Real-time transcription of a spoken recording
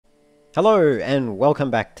Hello, and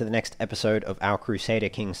welcome back to the next episode of our Crusader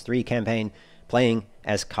Kings 3 campaign, playing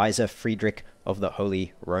as Kaiser Friedrich of the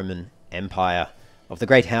Holy Roman Empire, of the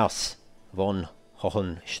great house von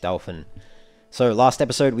Hohenstaufen. So last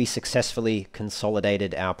episode we successfully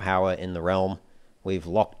consolidated our power in the realm. We've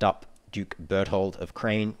locked up Duke Berthold of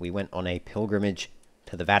Crane. We went on a pilgrimage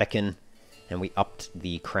to the Vatican, and we upped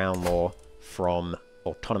the crown law from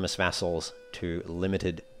autonomous vassals to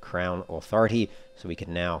limited crown authority, so we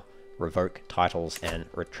can now revoke titles and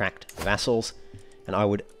retract vassals. And I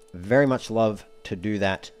would very much love to do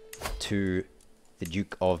that to the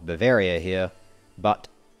Duke of Bavaria here, but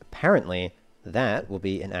apparently that will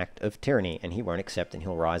be an act of tyranny and he won't accept and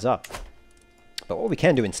he'll rise up. But what we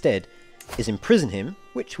can do instead is imprison him,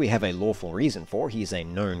 which we have a lawful reason for. He's a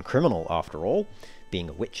known criminal after all, being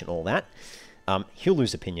a witch and all that. He'll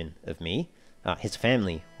lose opinion of me. His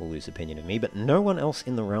family will lose opinion of me, but no one else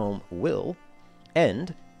in the realm will.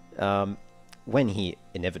 And when he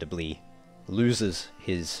inevitably loses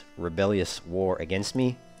his rebellious war against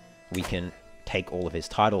me, we can take all of his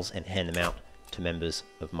titles and hand them out to members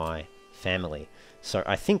of my family. So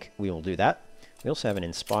I think we will do that. We also have an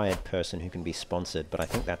inspired person who can be sponsored, but I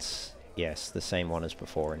think that's, yes, the same one as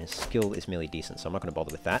before, and his skill is merely decent, so I'm not going to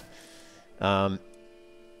bother with that.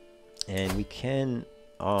 And we can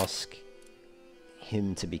ask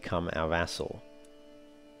him to become our vassal.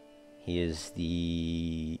 He is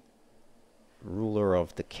the ruler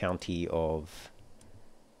of the county of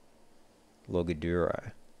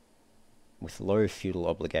Logaduro with low feudal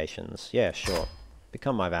obligations. Yeah, sure.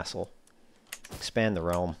 Become my vassal. Expand the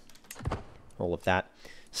realm. All of that.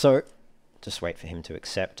 So, just wait for him to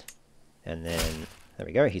accept. And then, there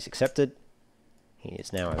we go, he's accepted. He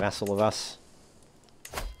is now a vassal of us.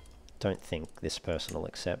 Don't think this person will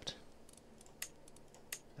accept.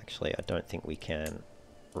 Actually, I don't think we can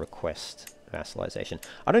request vassalization.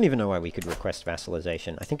 I don't even know why we could request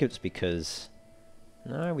vassalization. I think it's because...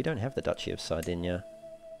 No, we don't have the Duchy of Sardinia.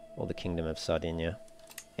 Or the Kingdom of Sardinia.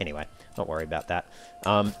 Anyway, not worry about that.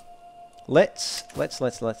 Let's...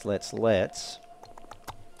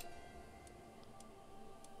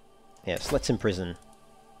 Yes, let's imprison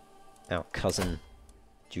our cousin,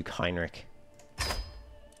 Duke Heinrich.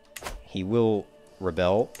 He will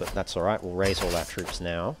rebel, but that's alright. We'll raise all our troops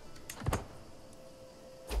now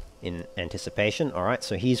in anticipation. Alright,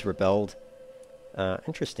 so he's rebelled.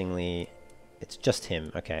 Interestingly, it's just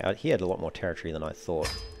him. Okay, he had a lot more territory than I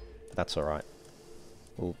thought, but that's alright.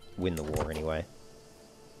 We'll win the war anyway.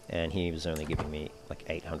 And he was only giving me like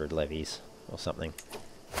 800 levies or something.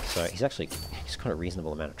 So he's got a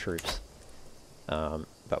reasonable amount of troops.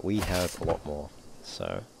 But we have a lot more,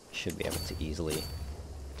 so should be able to easily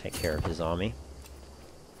take care of his army.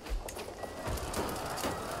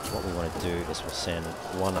 What we want to do is we'll send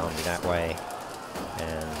one army that way,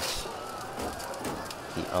 and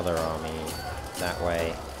the other army that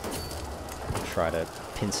way. Try to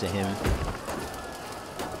pincer him.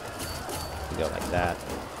 We go like that.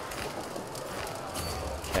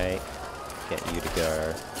 Okay, get you to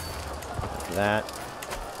go like that.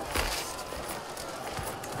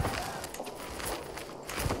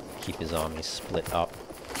 Keep his army split up.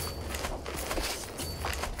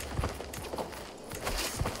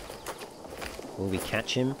 Will we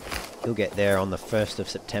catch him? He'll get there on the 1st of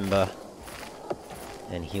September,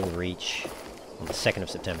 and he'll reach on the 2nd of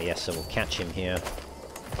September, yes, so we'll catch him here.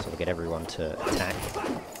 So we'll get everyone to attack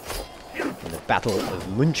in the Battle of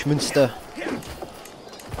Münchmünster.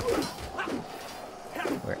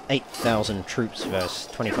 We're 8,000 troops versus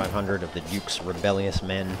 2,500 of the Duke's rebellious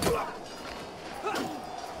men.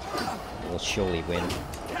 We'll surely win.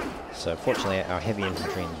 So fortunately our heavy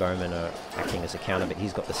infantry and bowmen are acting as a counter, but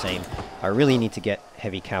he's got the same. I really need to get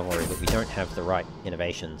heavy cavalry, but we don't have the right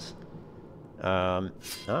innovations.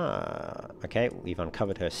 Okay, we've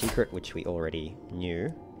uncovered her secret, which we already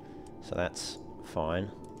knew. So that's fine.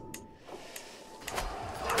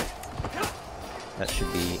 That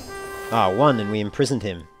should be... won, and we imprisoned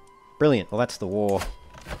him. Brilliant. Well, that's the war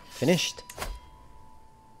finished.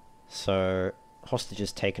 So,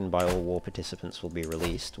 hostages taken by all war participants will be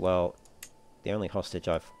released. Well, the only hostage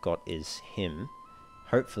I've got is him.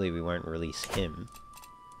 Hopefully we won't release him.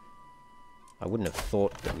 I wouldn't have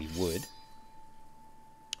thought that we would.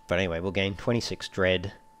 But anyway, we'll gain 26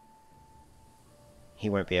 dread. He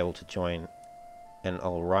won't be able to join, and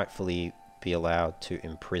I'll rightfully be allowed to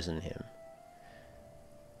imprison him.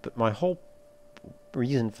 But my whole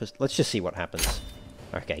reason for... Let's just see what happens.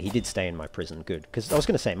 Okay, he did stay in my prison, good. Because I was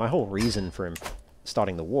going to say, my whole reason for him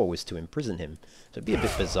starting the war was to imprison him. So it'd be a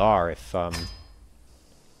bit bizarre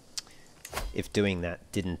if doing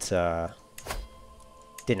that didn't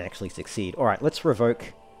actually succeed. Alright, let's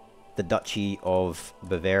revoke the Duchy of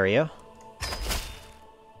Bavaria.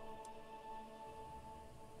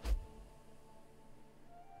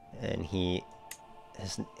 And he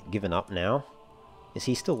has given up now. Is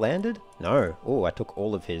he still landed? No. Oh, I took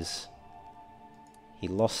all of his... He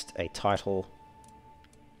lost a title.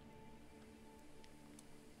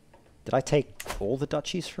 Did I take all the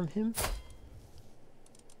duchies from him?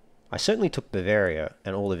 I certainly took Bavaria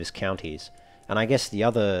and all of his counties. And I guess the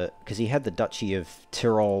other... Because he had the Duchy of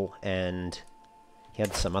Tyrol and he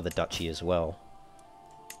had some other duchy as well.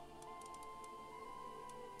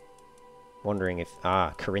 Wondering if...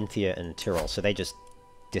 Ah, Carinthia and Tyrol. So they just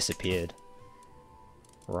disappeared.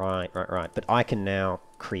 Right. But I can now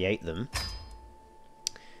create them.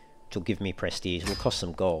 Which will give me prestige. It will cost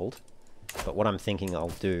some gold. But what I'm thinking I'll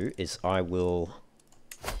do is I will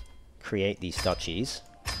create these duchies.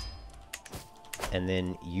 And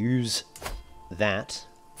then use that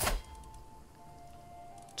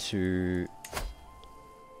to...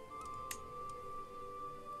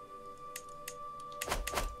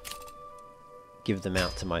 give them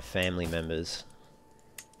out to my family members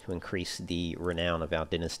to increase the renown of our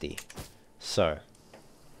dynasty. So,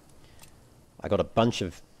 I got a bunch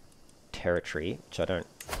of territory, which I don't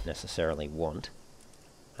necessarily want.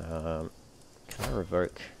 Can I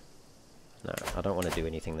revoke? No, I don't want to do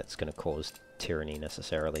anything that's going to cause tyranny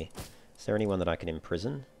necessarily. Is there anyone that I can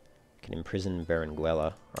imprison? I can imprison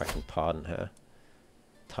Berenguela, or I can pardon her.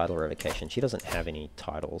 Title revocation. She doesn't have any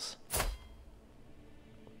titles.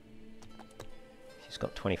 She's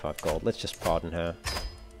got 25 gold. Let's just pardon her.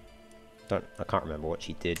 I can't remember what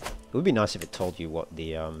she did. It would be nice if it told you what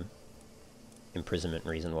the imprisonment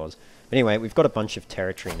reason was. But anyway, we've got a bunch of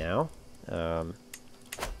territory now.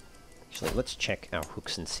 Actually, let's check our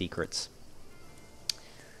hooks and secrets.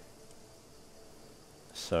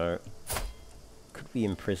 So, could we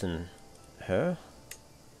imprison her?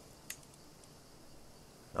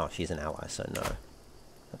 Oh, she's an ally, so no.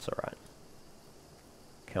 That's alright.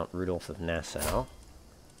 Count Rudolph of Nassau.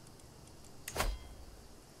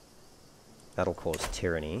 That'll cause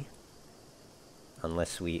tyranny.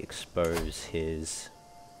 Unless we expose his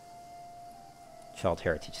child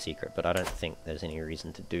heritage secret, but I don't think there's any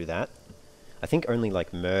reason to do that. I think only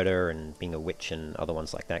like murder and being a witch and other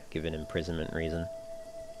ones like that give an imprisonment reason.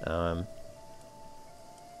 It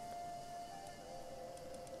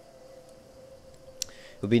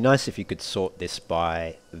would be nice if you could sort this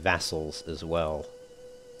by vassals as well.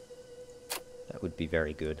 That would be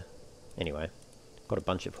very good. Anyway, got a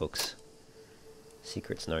bunch of hooks.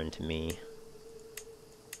 Secrets known to me.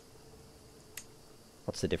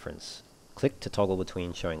 What's the difference? Click to toggle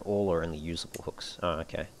between showing all or only usable hooks. Oh,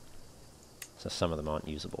 okay. So some of them aren't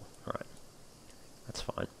usable. Alright. That's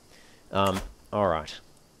fine. Alright.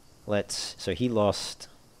 So he lost...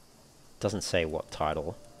 Doesn't say what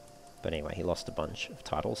title. But anyway, he lost a bunch of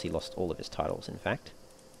titles. He lost all of his titles, in fact.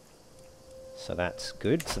 So that's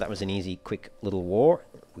good. So that was an easy, quick little war.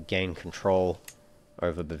 We gained control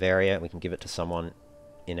over Bavaria. We can give it to someone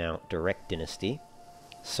in our direct dynasty.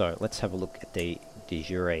 So let's have a look at the de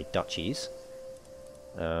jure duchies.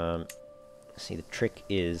 See, the trick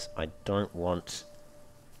is I don't want...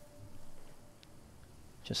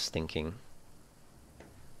 Just thinking.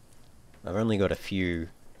 I've only got a few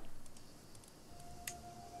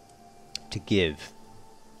to give.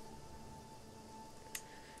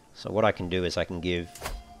 So what I can do is I can give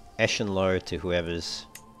Eschenlohe to whoever's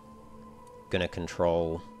gonna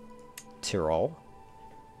control Tyrol.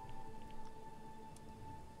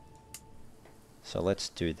 So let's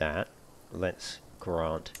do that. Let's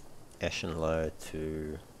grant Eschenlohe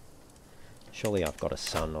to... Surely I've got a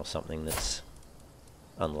son or something that's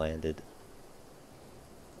unlanded.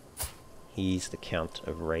 He's the Count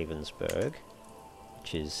of Ravensburg,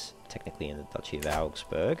 which is technically in the Duchy of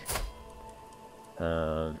Augsburg.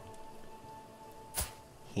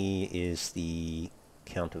 He is the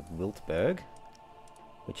Count of Wiltberg,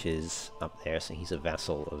 which is up there, so he's a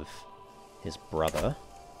vassal of his brother.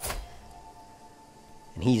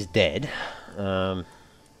 And he's dead. I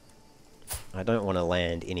don't want to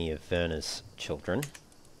land any of Werner's children,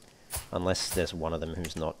 unless there's one of them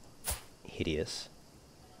who's not hideous.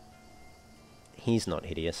 He's not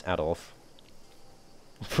hideous. Adolf.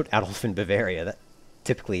 Put Adolf in Bavaria. That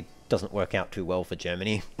typically doesn't work out too well for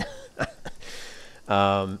Germany.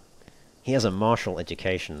 He has a martial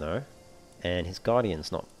education, though, and his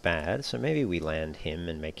guardian's not bad, so maybe we land him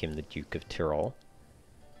and make him the Duke of Tyrol.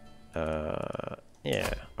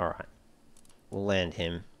 Yeah, alright. We'll land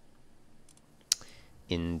him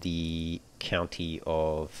in the county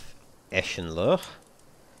of Eschenlohe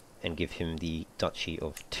and give him the Duchy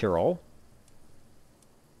of Tyrol.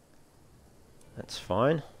 That's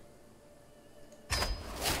fine.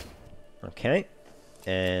 Okay,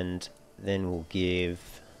 and then we'll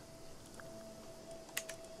give...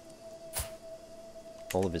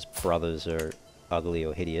 all of his brothers are ugly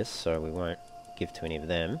or hideous, so we won't give to any of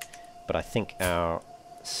them. But I think our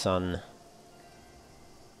son...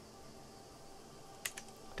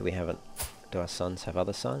 do our sons have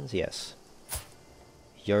other sons? Yes.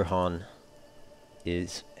 Johann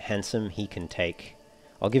is handsome. He can take...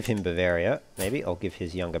 I'll give him Bavaria, maybe. I'll give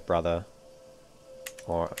his younger brother...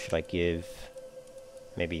 or should I give...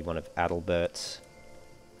 maybe one of Adalbert's...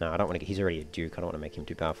 No, I don't want to... he's already a duke. I don't want to make him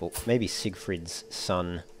too powerful. Maybe Siegfried's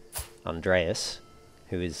son, Andreas,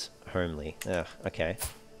 who is homely. Ugh, okay.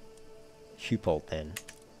 Hupold, then.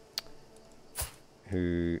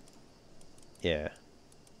 Who... yeah.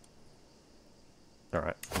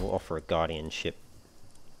 Alright, we'll offer a guardianship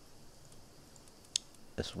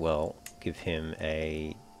as well. Give him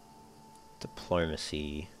a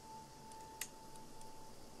diplomacy.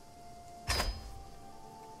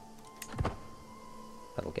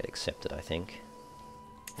 That'll get accepted, I think.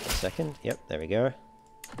 In a second. Yep, there we go.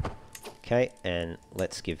 Okay, and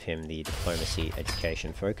let's give him the diplomacy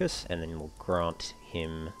education focus, and then we'll grant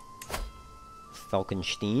him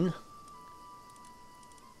Falkenstein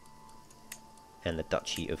and the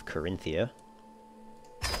Duchy of Carinthia.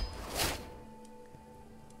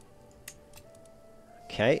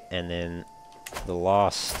 Okay, and then the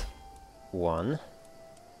last one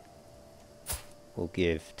we'll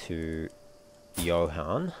give to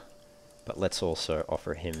Johann, but let's also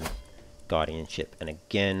offer him guardianship, and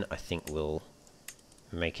again I think we'll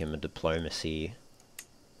make him a diplomacy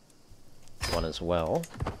one as well.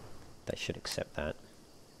 They should accept that.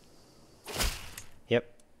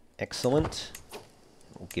 Yep, excellent.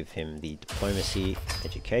 We'll give him the diplomacy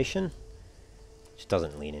education, which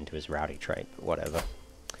doesn't lean into his rowdy trait, but whatever.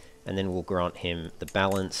 And then we'll grant him the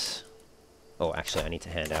balance. Oh, actually I need to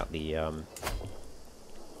hand out the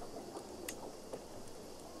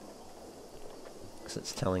because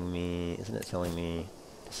it's telling me, isn't it telling me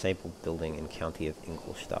disabled building in County of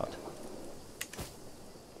Ingolstadt?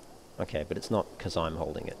 Okay, but it's not because I'm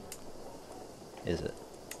holding it, is it?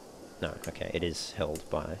 No, okay, it is held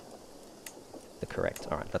by the correct.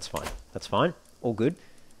 Alright, that's fine. That's fine. All good.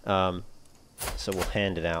 So we'll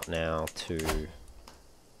hand it out now to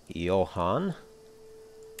Johann.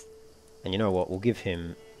 And you know what? We'll give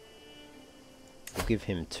him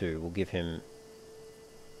two. We'll give him...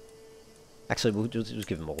 Actually, we'll just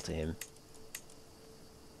give them all to him.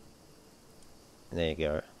 There you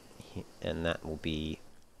go. And that will be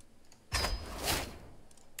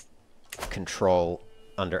control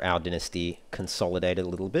under our dynasty consolidated a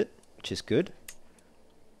little bit, which is good.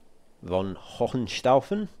 Von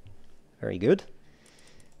Hohenstaufen. Very good.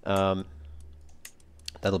 That'll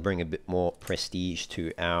bring a bit more prestige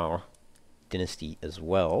to our dynasty as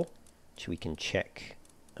well, which we can check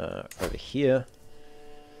over here.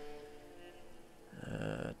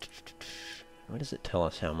 Where does it tell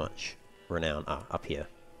us how much renown? Ah, up here.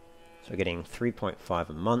 So we're getting 3.5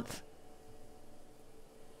 a month,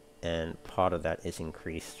 and part of that is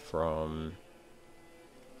increased from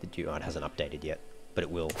the duke. Oh, it hasn't updated yet, but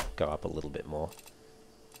it will go up a little bit more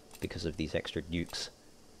because of these extra dukes.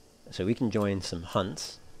 So we can join some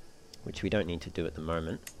hunts, which we don't need to do at the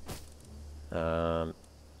moment. I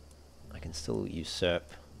can still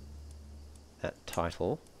usurp that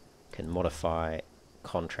title, can modify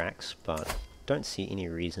contracts, but don't see any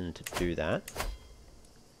reason to do that.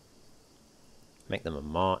 Make them a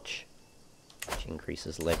march, which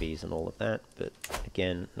increases levies and all of that, but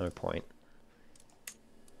again, no point.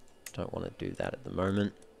 Don't want to do that at the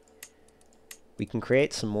moment. We can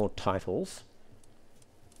create some more titles,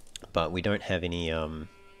 but we don't have any... can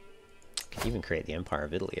even create the Empire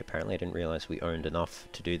of Italy, apparently. I didn't realize we owned enough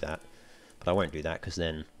to do that, but I won't do that because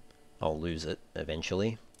then I'll lose it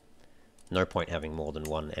eventually. No point having more than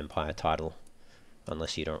one empire title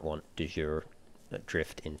unless you don't want de jure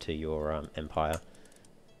drift into your empire.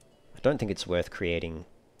 I don't think it's worth creating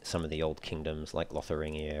some of the old kingdoms like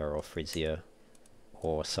Lotharingia or Frisia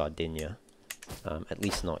or Sardinia, at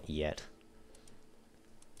least not yet.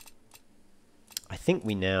 I think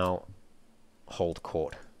we now hold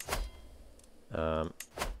court.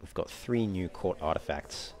 We've got 3 new court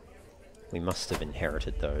artifacts. We must have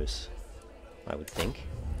inherited those, I would think.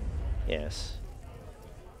 Yes.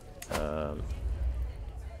 But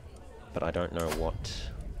I don't know what...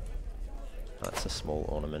 That's a small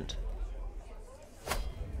ornament.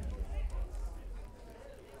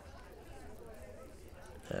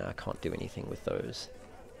 I can't do anything with those.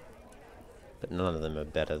 But none of them are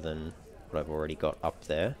better than what I've already got up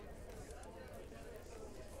there.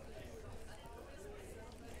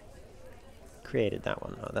 created that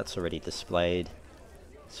one? Oh, that's already displayed.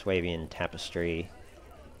 Swabian tapestry.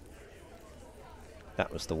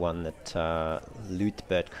 That was the one that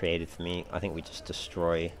Lootbert created for me. I think we just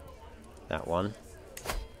destroy that one.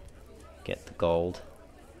 Get the gold.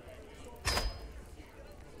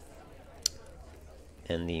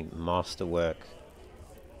 And the masterwork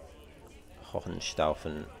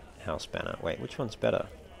Hohenstaufen house banner. Wait, which one's better?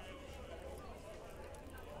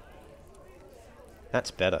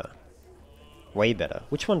 That's better. Way better.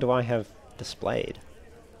 Which one do I have displayed?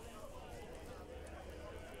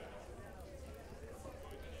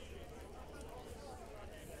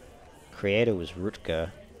 Creator was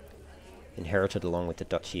Rutger, inherited along with the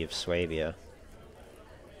Duchy of Swabia.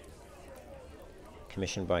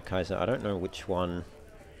 Commissioned by Kaiser. I don't know which one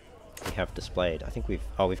we have displayed. I think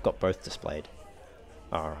we've got both displayed.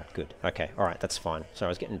 Alright, good. Okay, alright, that's fine. So I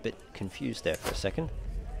was getting a bit confused there for a second.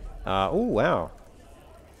 Oh, wow.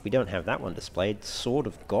 We don't have that one displayed. Sword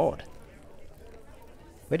of God.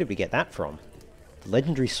 Where did we get that from? The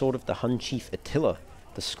legendary sword of the Hun chief Attila.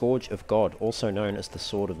 The Scourge of God, also known as the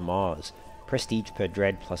Sword of Mars. Prestige per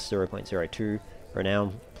dread plus 0.02.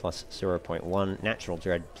 Renown plus 0.1. Natural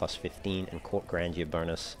dread plus 15. And court grandeur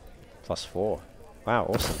bonus plus 4. Wow,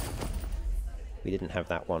 awesome. We didn't have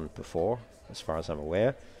that one before, as far as I'm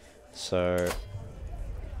aware. So,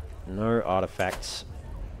 no artifacts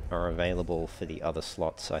are available for the other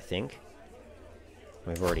slots, I think.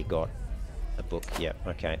 We've already got a book. Yeah,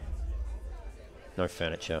 okay. No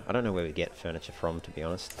furniture. I don't know where we get furniture from, to be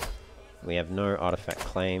honest. We have no artifact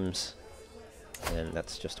claims, and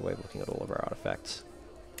that's just a way of looking at all of our artifacts.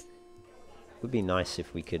 Would be nice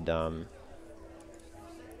if we could, what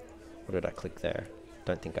did I click there?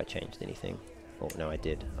 Don't think I changed anything. Oh, no, I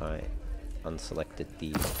did. I unselected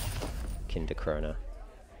the Kinderkrone.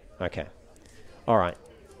 Okay. Alright.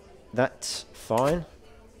 That's fine.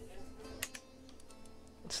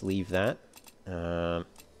 Let's leave that.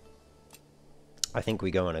 I think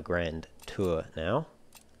we go on a grand tour now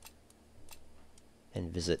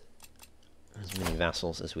and visit as many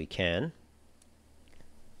vassals as we can.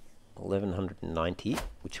 1190,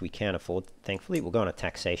 which we can afford, thankfully. We'll go on a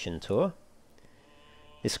taxation tour.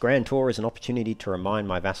 This grand tour is an opportunity to remind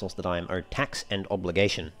my vassals that I am owed tax and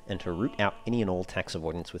obligation, and to root out any and all tax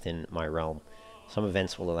avoidance within my realm. Some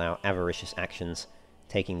events will allow avaricious actions.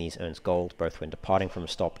 Taking these earns gold, both when departing from a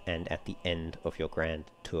stop and at the end of your grand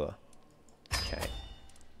tour. Okay,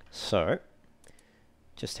 so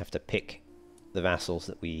just have to pick the vassals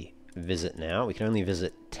that we visit now. We can only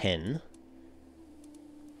visit 10.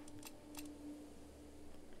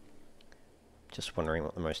 Just wondering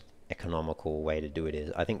what the most economical way to do it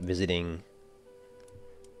is. I think visiting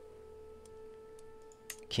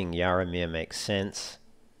King Yaramir makes sense,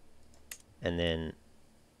 and then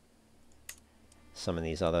some of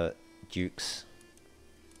these other dukes.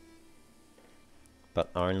 But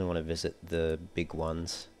I only want to visit the big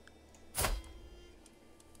ones.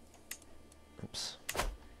 Oops.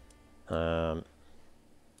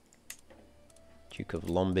 Duke of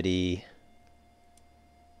Lombardy.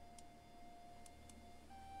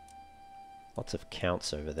 Lots of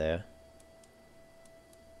counts over there.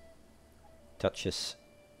 Duchess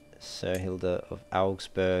Sirhilda of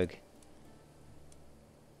Augsburg.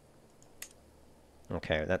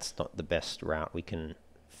 Okay, that's not the best route. We can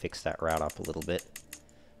fix that route up a little bit.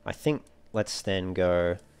 I think let's then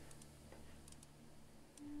go...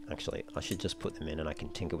 Actually, I should just put them in and I can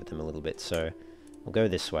tinker with them a little bit. So, we'll go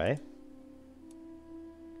this way.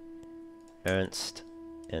 Ernst,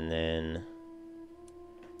 and then...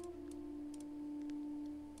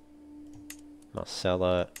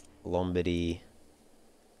 Marcella, Lombardy...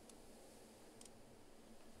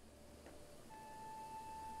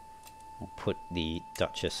 We'll put the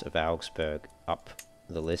Duchess of Augsburg up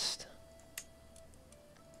the list.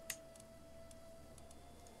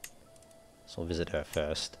 So we'll visit her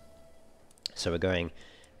first. So we're going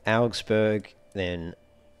Augsburg, then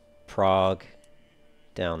Prague,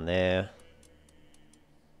 down there.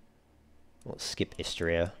 We'll skip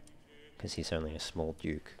Istria, because he's only a small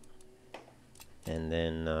duke. And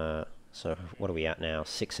then, so what are we at now?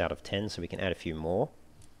 6 out of 10, so we can add a few more.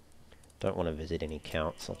 Don't want to visit any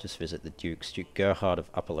counts, I'll just visit the dukes. Duke Gerhard of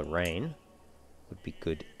Upper Lorraine would be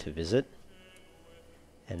good to visit.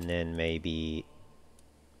 And then maybe...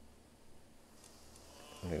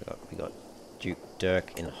 We got Duke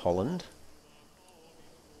Dirk in Holland.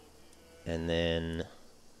 And then...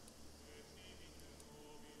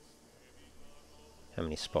 How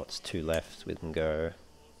many spots? 2 left. We can go...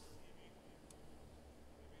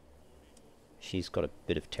 She's got a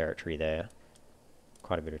bit of territory there.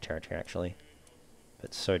 Quite a bit of territory, actually.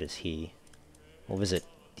 But so does he. We'll visit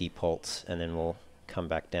defaults, and then we'll come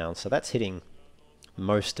back down. So that's hitting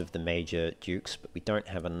most of the major dukes, but we don't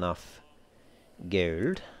have enough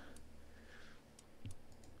gold.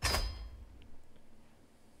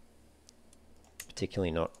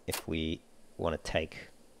 Particularly not if we want to take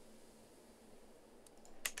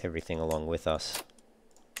everything along with us.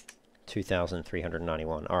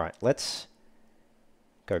 2,391. Alright, let's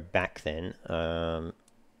go back then. How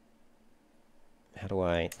do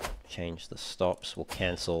I change the stops? We'll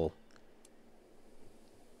cancel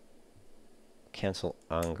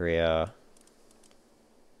Angria,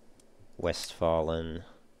 Westphalen,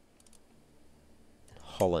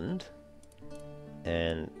 Holland,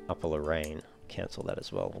 and Upper Lorraine. Cancel that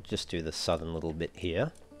as well. We'll just do the southern little bit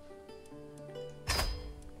here.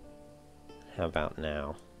 How about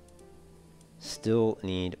now? Still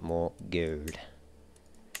need more gold.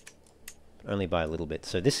 But only by a little bit.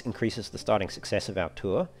 So this increases the starting success of our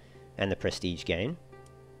tour and the prestige gain.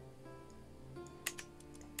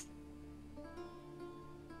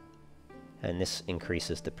 And this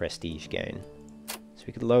increases the prestige gain. So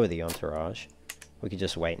we could lower the entourage. We could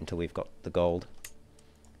just wait until we've got the gold.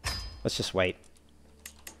 Let's just wait.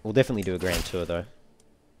 We'll definitely do a grand tour though.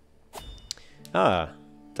 Ah,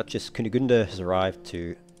 Duchess Kunigunde has arrived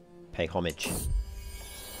to pay homage.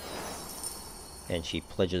 And she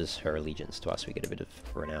pledges her allegiance to us. We get a bit of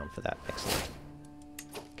renown for that. Excellent.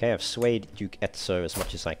 Okay, I've swayed Duke Etzo as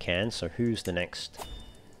much as I can. So who's the next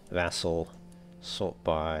vassal? Sort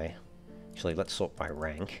by... Actually, let's sort by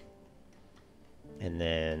rank. And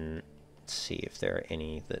then let's see if there are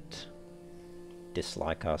any that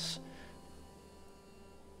dislike us.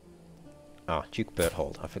 Ah, Duke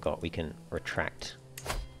Berthold. I forgot we can retract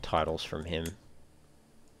titles from him.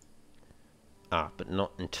 Ah, but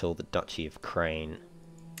not until the Duchy of Crane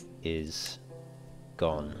is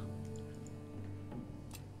gone.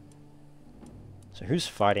 So who's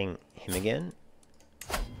fighting him again?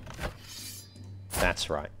 That's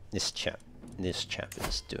right. This chap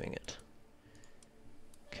is doing it.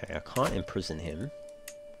 Okay, I can't imprison him.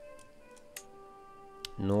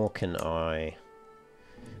 Nor can I...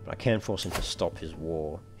 But I can force him to stop his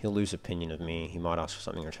war. He'll lose opinion of me. He might ask for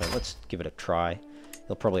something in return. Let's give it a try.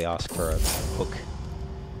 He'll probably ask for a hook.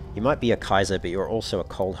 You might be a Kaiser, but you're also a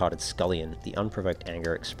cold-hearted scullion. The unprovoked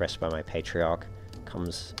anger expressed by my patriarch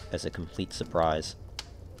comes as a complete surprise.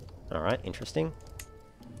 Alright, interesting.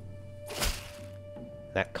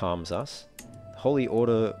 That calms us. The Holy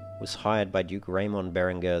Order was hired by Duke Raymond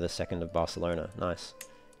Berenguer II of Barcelona. Nice.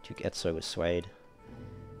 Duke Etzo was swayed.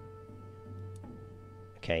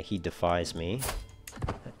 Okay, he defies me.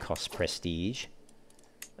 That costs prestige.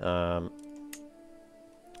 I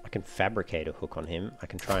can fabricate a hook on him. I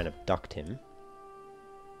can try and abduct him.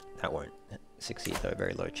 That won't succeed though.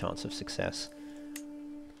 Very low chance of success.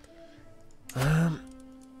 I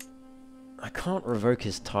can't revoke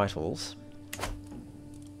his titles.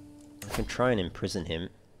 I can try and imprison him.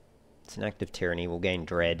 It's an act of tyranny. We'll gain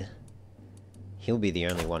dread. He'll be the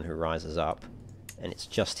only one who rises up. And it's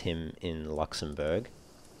just him in Luxembourg.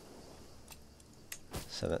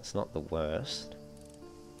 So that's not the worst.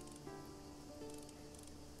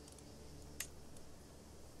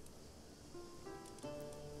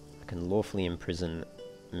 I can lawfully imprison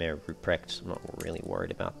Mayor Ruprecht. I'm not really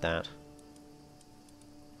worried about that.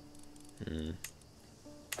 I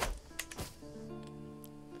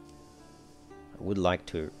would like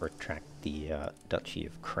to retract the Duchy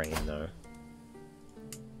of Crane though.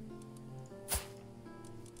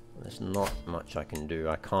 There's not much I can do.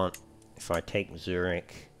 I can't... If I take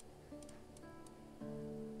Zurich,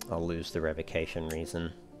 I'll lose the revocation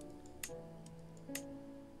reason.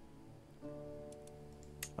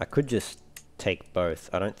 I could just take both.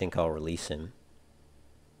 I don't think I'll release him.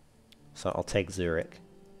 So I'll take Zurich.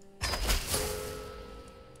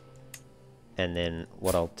 And then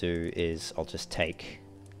what I'll do is I'll just take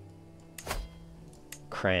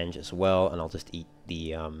Crange as well, and I'll just eat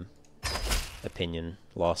the opinion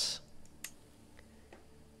loss.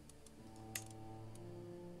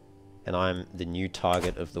 And I'm the new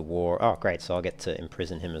target of the war. Oh, great! So I'll get to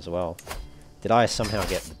imprison him as well. Did I somehow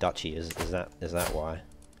get the duchy? Is that why?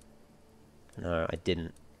 No, I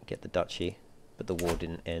didn't get the duchy, but the war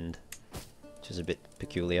didn't end, which is a bit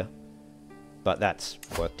peculiar. But that's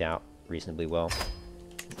worked out reasonably well.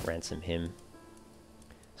 Ransom him.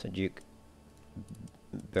 So Duke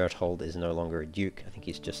Berthold is no longer a duke. I think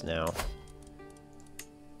he's just now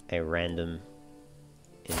a random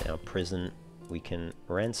in our prison. We can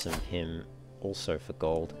ransom him also for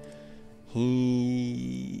gold.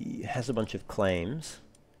 He has a bunch of claims.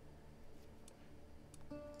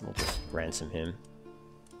 We'll just ransom him.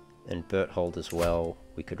 And Berthold as well,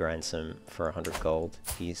 we could ransom for 100 gold.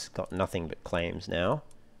 He's got nothing but claims now.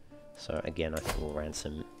 So again, I think we'll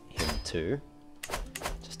ransom him too.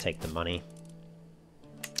 Just take the money.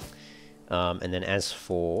 And then as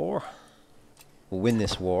for... We'll win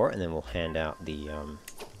this war, and then we'll hand out the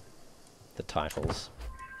titles.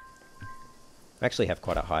 I actually have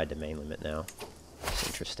quite a high domain limit now. It's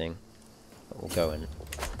interesting. But we'll go and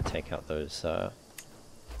take out those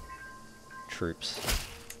troops.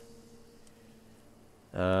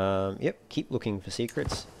 Yep, keep looking for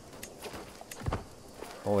secrets.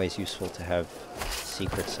 Always useful to have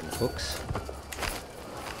secrets and hooks.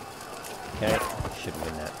 Okay, should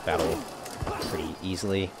win that battle pretty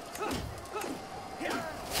easily.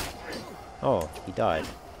 Oh, he died.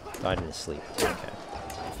 Died in his sleep. Okay.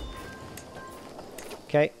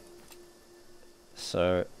 Okay.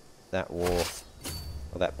 So, that war,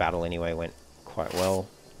 or that battle anyway, went quite well.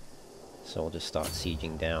 So we'll just start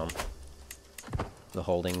sieging down the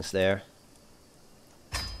holdings there.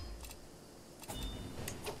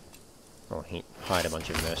 Oh, he hired a bunch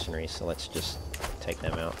of mercenaries, so let's just take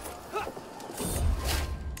them out.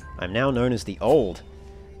 I'm now known as the Old.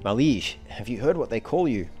 Malige, have you heard what they call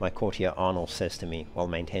you? My courtier Arnold says to me while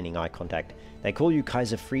maintaining eye contact. They call you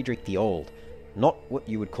Kaiser Friedrich the Old. Not what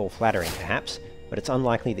you would call flattering, perhaps, but it's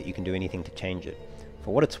unlikely that you can do anything to change it.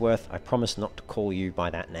 For what it's worth, I promise not to call you by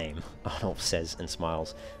that name, Arnold says and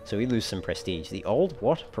smiles. So we lose some prestige. The Old?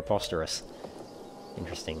 What? Preposterous.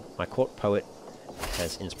 Interesting. My court poet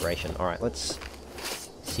has inspiration. Alright, let's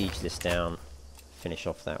siege this down. Finish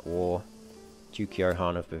off that war. Duke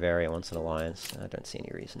Johann of Bavaria wants an alliance. I don't see any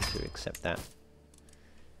reason to accept that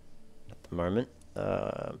at the moment.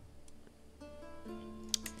 I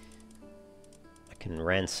can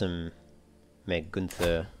ransom Mayor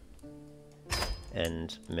Gunther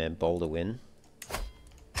and Mayor Boulderwin,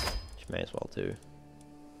 which may as well do.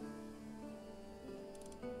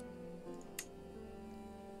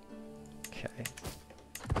 Okay.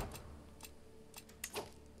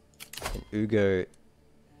 And Ugo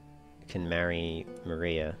can marry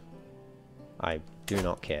Maria. I do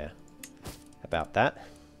not care about that.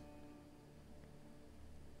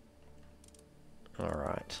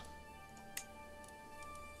 Alright.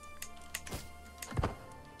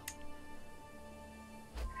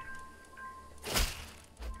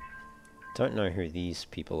 Don't know who these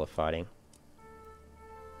people are fighting.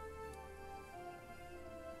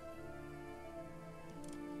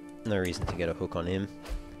 No reason to get a hook on him.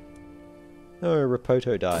 Oh,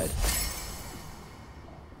 Rapoto died.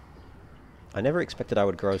 I never expected I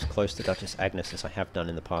would grow as close to Duchess Agnes as I have done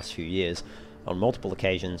in the past few years. On multiple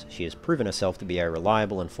occasions, she has proven herself to be a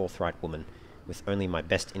reliable and forthright woman, with only my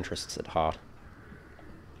best interests at heart.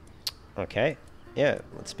 Okay, yeah,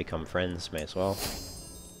 let's become friends, may as well.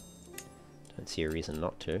 Don't see a reason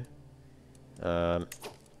not to.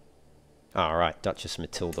 Alright, Duchess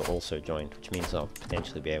Matilda also joined, which means I'll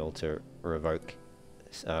potentially be able to revoke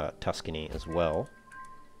Tuscany as well,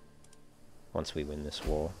 once we win this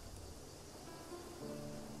war.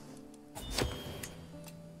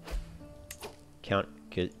 Count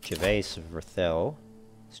Gervais of Rothel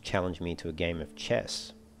has challenged me to a game of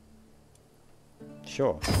chess.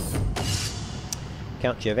 Sure.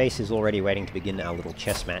 Count Gervais is already waiting to begin our little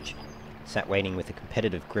chess match. Sat waiting with a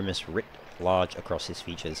competitive grimace writ large across his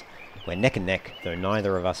features. We're neck and neck, though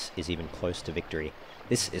neither of us is even close to victory.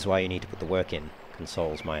 This is why you need to put the work in,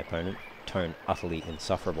 consoles my opponent, tone utterly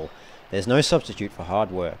insufferable. There's no substitute for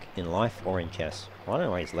hard work, in life or in chess. Well, I don't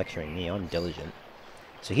know why he's lecturing me, I'm diligent.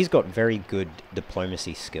 So he's got very good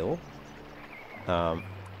diplomacy skill,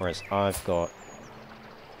 whereas I've got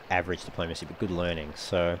average diplomacy, but good learning.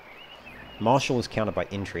 So martial is countered by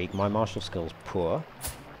intrigue. My martial skill is poor.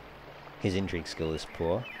 His intrigue skill is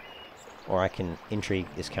poor. Or I can... Intrigue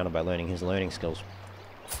is countered by learning. His learning skill's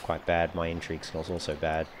quite bad. My intrigue skill's also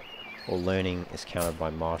bad. Or learning is countered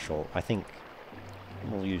by martial. I think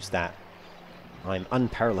we'll use that. I'm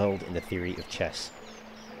unparalleled in the theory of chess.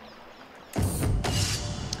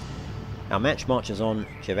 Our match marches on,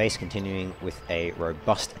 Gervais continuing with a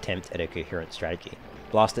robust attempt at a coherent strategy.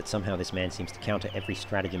 Blast it, somehow this man seems to counter every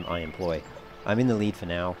stratagem I employ. I'm in the lead for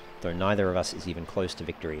now, though neither of us is even close to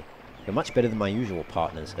victory. You're much better than my usual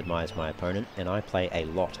partners, admires my opponent, and I play a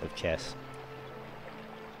lot of chess.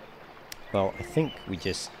 Well, I think we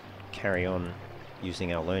just carry on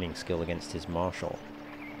using our learning skill against his martial.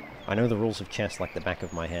 I know the rules of chess like the back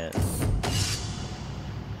of my hand.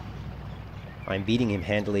 I'm beating him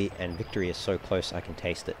handily, and victory is so close I can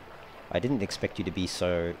taste it. I didn't expect you to be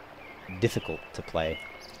so difficult to play.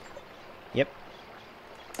 Yep.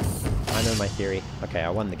 I know my theory. Okay, I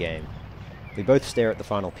won the game. We both stare at the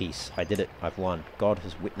final piece. I did it. I've won. God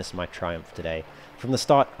has witnessed my triumph today. From the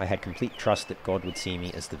start, I had complete trust that God would see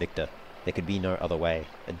me as the victor. There could be no other way.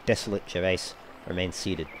 A desolate Gervais remained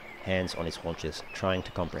seated, hands on his haunches, trying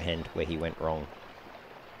to comprehend where he went wrong.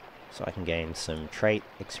 So I can gain some trait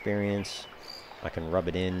experience. I can rub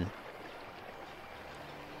it in.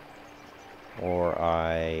 Or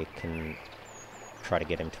I can try to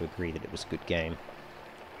get him to agree that it was a good game.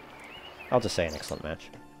 I'll just say an excellent match.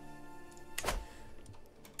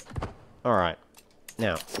 Alright,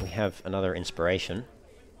 now we have another inspiration.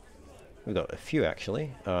 We've got a few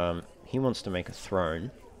actually. He wants to make a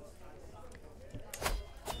throne.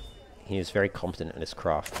 He is very competent at his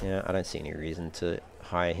craft. Yeah, I don't see any reason to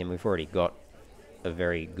hire him. We've already got a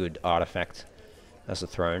very good artifact as a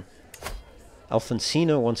throne.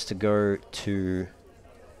 Alfonsina wants to go to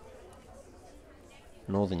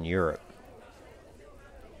Northern Europe.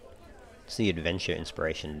 What's the adventure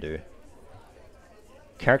inspiration do?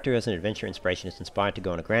 Character as an adventure inspiration is inspired to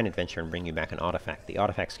go on a grand adventure and bring you back an artifact. The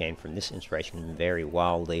artifacts gained from this inspiration can vary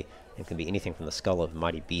wildly and can be anything from the skull of a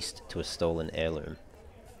mighty beast to a stolen heirloom.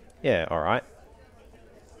 Yeah, alright.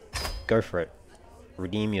 Go for it.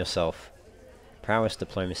 Redeem yourself. Prowess,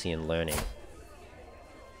 diplomacy, and learning.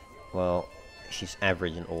 Well, she's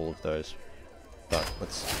average in all of those, but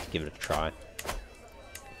let's give it a try.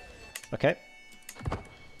 Okay.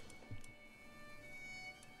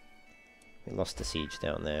 We lost the siege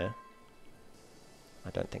down there. I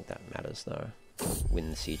don't think that matters though. Win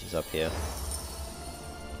the sieges up here.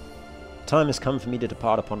 Time has come for me to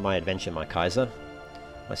depart upon my adventure, my Kaiser.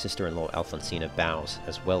 My sister-in-law Alfonsina bows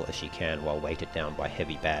as well as she can while weighted down by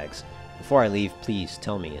heavy bags. Before I leave, please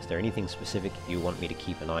tell me, is there anything specific you want me to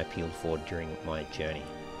keep an eye peeled for during my journey?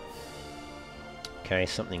 Okay,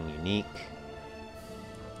 something unique.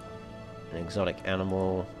 An exotic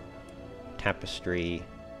animal. Tapestry.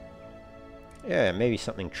 Yeah, maybe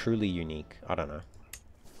something truly unique. I don't know.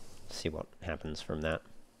 See what happens from that.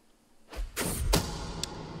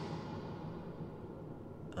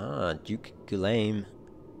 Ah, Duke Guillaume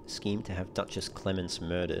schemed to have Duchess Clemence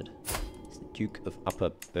murdered. He's the Duke of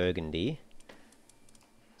Upper Burgundy.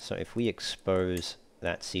 So if we expose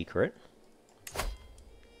that secret,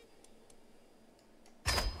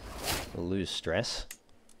 we'll lose stress.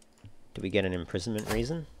 Do we get an imprisonment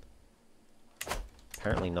reason?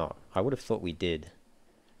 Apparently not. I would have thought we did.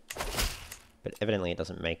 But evidently it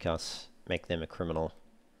doesn't make them a criminal.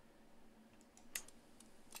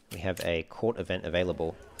 We have a court event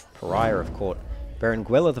available. Pariah of court.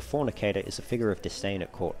 Berenguela the Fornicator is a figure of disdain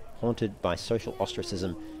at court, haunted by social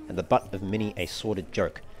ostracism and the butt of many a sordid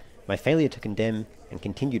joke. My failure to condemn and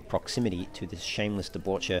continued proximity to this shameless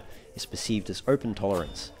debaucher is perceived as open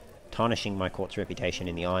tolerance, tarnishing my court's reputation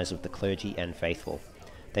in the eyes of the clergy and faithful.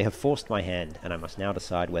 They have forced my hand, and I must now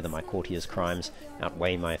decide whether my courtier's crimes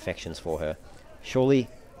outweigh my affections for her. Surely,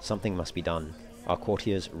 something must be done. Are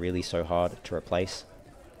courtiers really so hard to replace?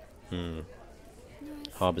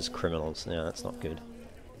 Harbours criminals. No, that's not good.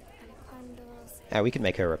 We could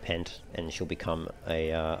make her repent, and she'll become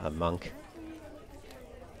a monk.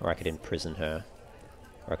 Or I could imprison her.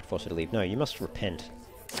 Or I could force her to leave. No, you must repent.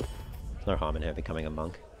 There's no harm in her becoming a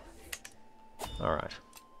monk. Alright.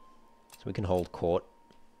 So we can hold court.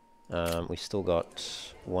 We've still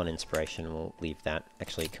got one inspiration, we'll leave that.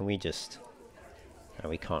 Actually, can we just... No,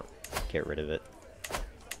 we can't get rid of it.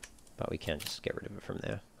 But we can just get rid of it from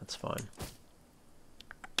there. That's fine.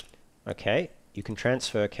 Okay, you can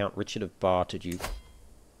transfer Count Richard of Bar to Duke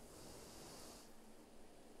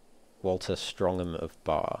Walter Strongham of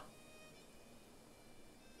Bar.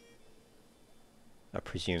 I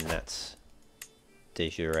presume that's de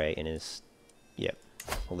jure in his... Yep,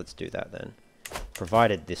 well let's do that then.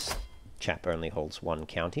 Provided this chap only holds one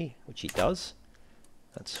county, which he does,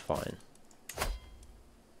 that's fine.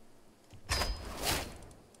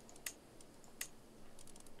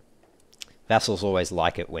 Vassals always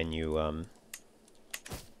like it when you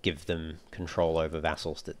give them control over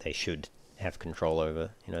vassals that they should have control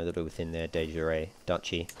over, you know, that are within their de jure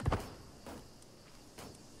duchy.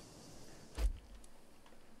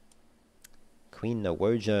 Queen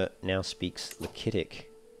Nawoja now speaks Lakitic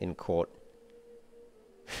in court.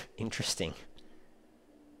 Interesting.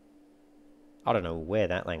 I don't know where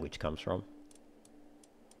that language comes from.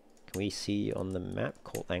 Can we see on the map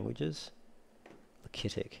court languages?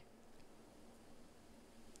 Lakitic.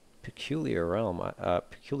 Peculiar realm,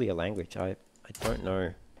 peculiar language. I don't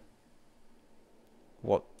know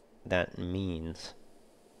what that means.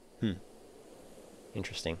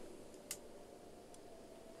 Interesting.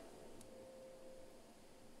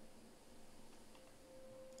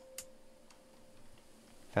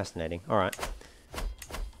 Fascinating. Alright.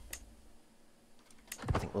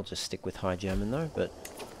 we'll just stick with High German though, but...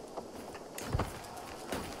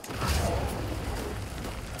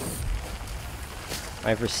 I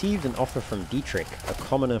have received an offer from Dietrich, a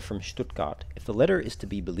commoner from Stuttgart. If the letter is to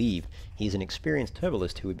be believed, he is an experienced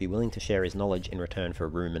herbalist who would be willing to share his knowledge in return for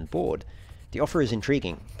room and board. The offer is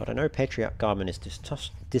intriguing, but I know Patriarch Garmin is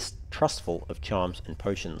distrustful of charms and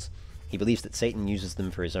potions. He believes that Satan uses them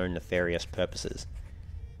for his own nefarious purposes.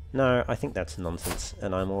 No, I think that's nonsense,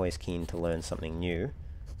 and I'm always keen to learn something new.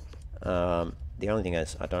 The only thing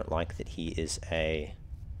is, I don't like that he is a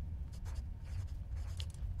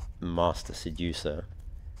master seducer,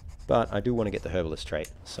 but I do want to get the herbalist trait,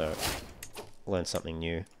 so learn something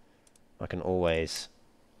new. I can always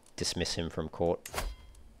dismiss him from court.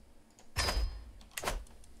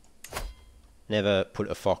 Never put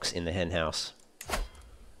a fox in the hen house.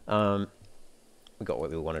 We got what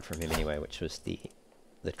we wanted from him anyway, which was the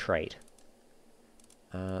trait,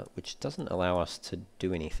 which doesn't allow us to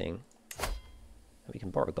do anything. We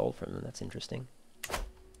can borrow gold from them, that's interesting.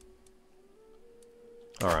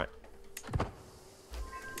 Alright.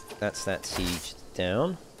 That's that siege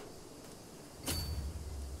down.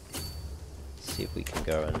 Let's see if we can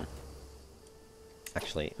go and...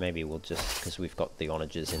 Actually, maybe we'll just... because we've got the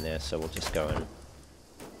onagers in there, so we'll just go and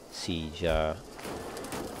siege the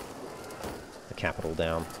capital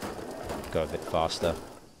down. Go a bit faster.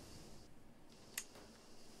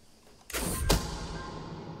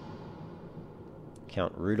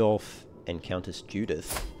 Count Rudolph and Countess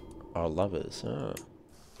Judith are lovers. Oh,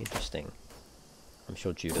 interesting. I'm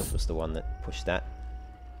sure Judith was the one that pushed that.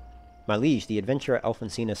 My liege, the adventurer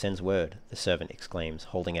Alfonsina sends word, the servant exclaims,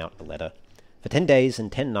 holding out a letter. For 10 days and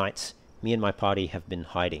 10 nights, me and my party have been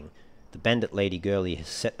hiding. The bandit lady Gurley has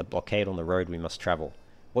set a blockade on the road we must travel.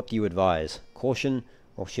 What do you advise? Caution,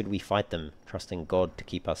 or should we fight them, trusting God to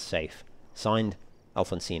keep us safe? Signed,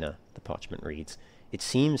 Alfonsina, the parchment reads. It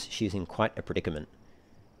seems she is in quite a predicament.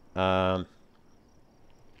 No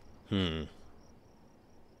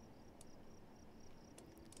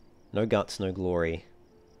guts, no glory.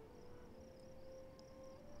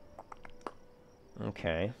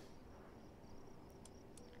 Okay.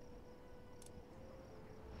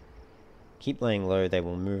 Keep laying low, they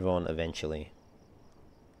will move on eventually.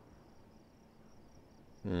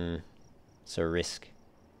 It's a risk.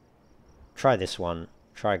 Try this one.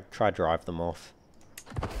 Try drive them off.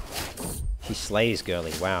 She slays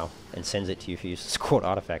Gurley, wow, and sends it to you for use as a court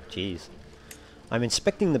artifact, jeez. I'm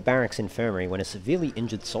inspecting the barracks infirmary when a severely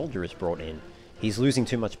injured soldier is brought in. He's losing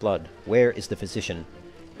too much blood. Where is the physician?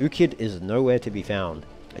 Ukid is nowhere to be found.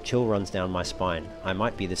 A chill runs down my spine. I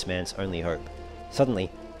might be this man's only hope. Suddenly,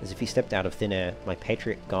 as if he stepped out of thin air, my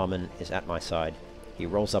patriot Garmin is at my side. He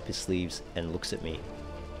rolls up his sleeves and looks at me.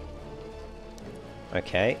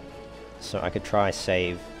 Okay, so I could try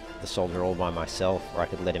save the soldier all by myself, or I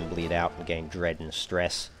could let him bleed out and gain dread and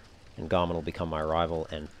stress, and Garmin will become my rival,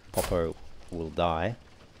 and Popo will die.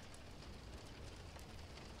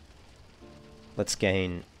 Let's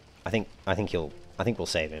gain... I think we'll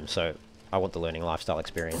save him, so I want the learning lifestyle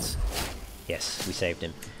experience. Yes, we saved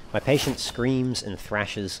him. My patient screams and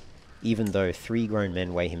thrashes, even though 3 grown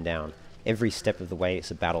men weigh him down. Every step of the way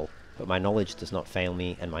is a battle, but my knowledge does not fail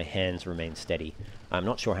me, and my hands remain steady. I am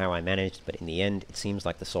not sure how I managed, but in the end, it seems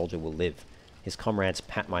like the soldier will live. His comrades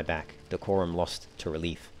pat my back, decorum lost to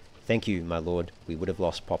relief. Thank you, my lord. We would have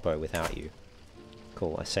lost Popo without you.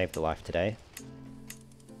 Cool, I saved a life today.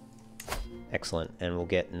 Excellent, and we'll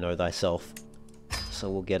get Know Thyself. So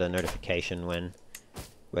we'll get a notification when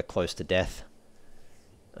we're close to death.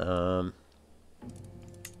 We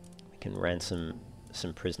can ransom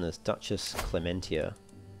some prisoners. Duchess Clementia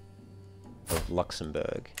of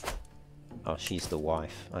Luxembourg. Oh, she's the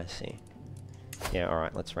wife, I see. Yeah,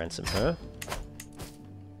 alright, let's ransom her.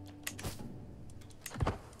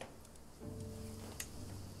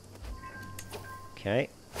 Okay,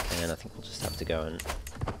 and I think we'll just have to go and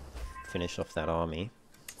finish off that army.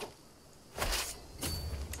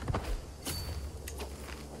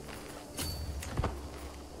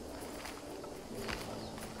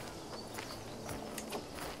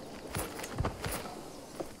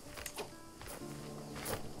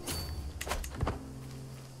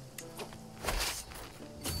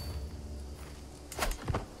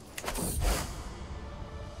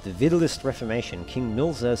 The Vidalist Reformation. King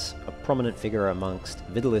Milzas, a prominent figure amongst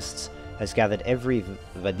Vidalists, has gathered every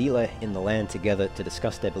Vadila in the land together to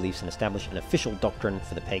discuss their beliefs and establish an official doctrine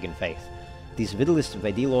for the pagan faith. These Vidalist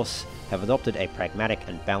Vadilos have adopted a pragmatic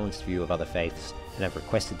and balanced view of other faiths, and have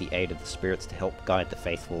requested the aid of the spirits to help guide the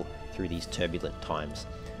faithful through these turbulent times.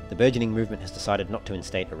 The burgeoning movement has decided not to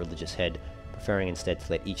instate a religious head, preferring instead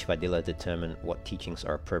to let each Vadila determine what teachings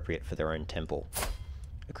are appropriate for their own temple.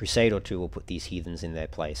 a crusade or two will put these heathens in their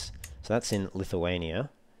place. So that's in Lithuania,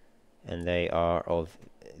 and they are of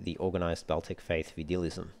the organized Baltic faith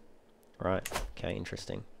Vidilism. Right, okay,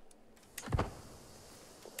 interesting.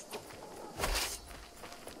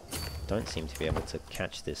 Don't seem to be able to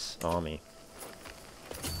catch this army.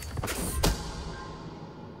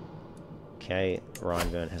 Okay,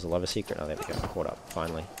 Rhineburn has a lover secret. Oh, there we go, caught up,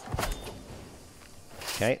 finally.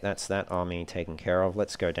 Okay, that's that army taken care of.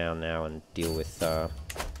 Let's go down now and deal with the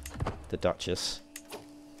Duchess.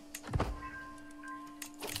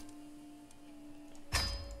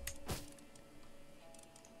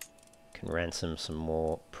 Can ransom some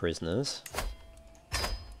more prisoners.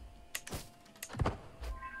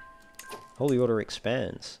 Holy Order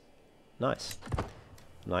expands. Nice.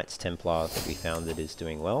 Knights Templar that we founded is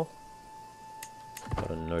doing well.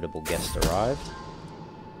 Got a notable guest arrived.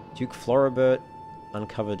 Duke Floribert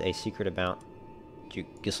uncovered a secret about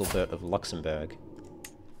Duke Giselbert of Luxembourg,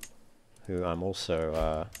 who I'm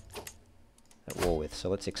also at war with. So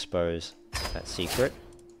let's expose that secret.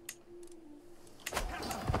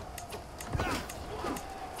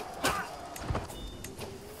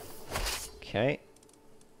 Okay.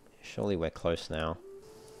 Surely we're close now.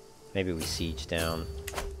 Maybe we siege down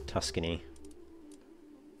Tuscany.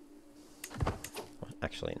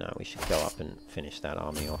 Actually, no, we should go up and finish that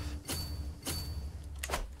army off.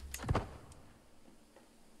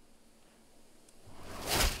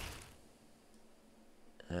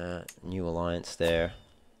 New alliance there.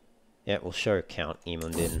 Yeah, we'll show Count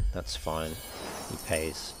Emundin, that's fine. He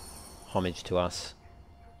pays homage to us.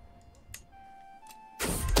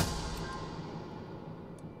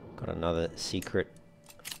 Got another secret.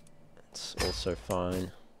 It's also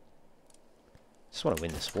fine. Just want to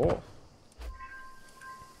win this war.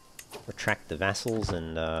 Retract the vassals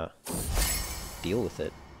and deal with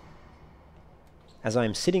it. As I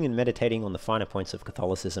am sitting and meditating on the finer points of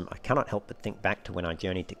Catholicism, I cannot help but think back to when I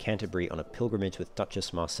journeyed to Canterbury on a pilgrimage with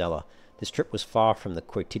Duchess Marcella. This trip was far from the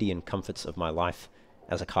quotidian comforts of my life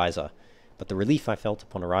as a Kaiser, but the relief I felt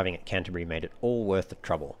upon arriving at Canterbury made it all worth the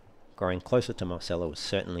trouble. Growing closer to Marcella was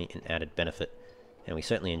certainly an added benefit, and we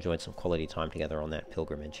certainly enjoyed some quality time together on that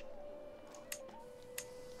pilgrimage.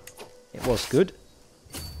 It was good.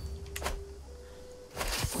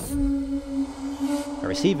 I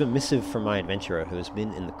receive a missive from my adventurer who has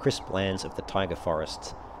been in the crisp lands of the Tiger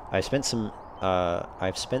Forests. I've spent some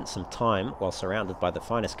time while surrounded by the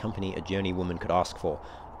finest company a journeywoman could ask for,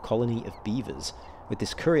 a colony of beavers. With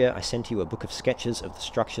this courier, I sent you a book of sketches of the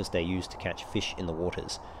structures they use to catch fish in the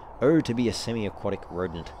waters. Oh, to be a semi-aquatic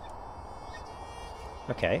rodent.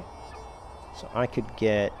 Okay. So I could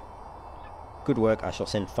get... Good work, I shall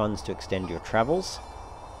send funds to extend your travels.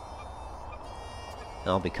 And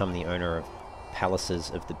I'll become the owner of Palaces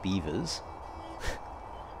of the Beavers.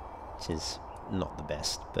 Which is not the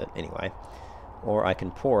best, but anyway. Or I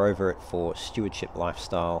can pore over it for stewardship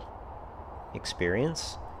lifestyle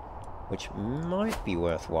experience, which might be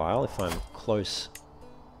worthwhile if I'm close.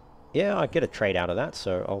 Yeah, I get a trade out of that,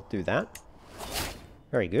 so I'll do that.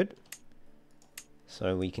 Very good.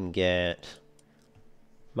 So we can get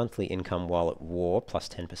monthly income while at war, plus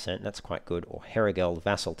 10%, that's quite good. Or Herigeld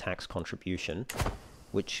vassal tax contribution,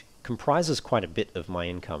 which comprises quite a bit of my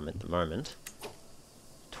income at the moment.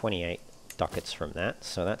 28 ducats from that,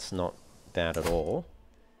 so that's not bad at all.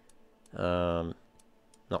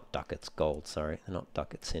 Not ducats, gold, sorry. They're not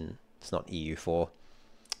ducats in... It's not EU4.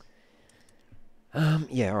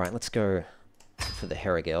 Yeah, alright, let's go for the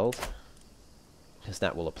Herigeld, because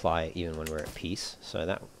that will apply even when we're at peace. So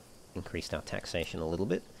that increased our taxation a little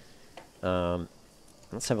bit.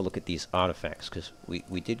 Let's have a look at these artifacts, because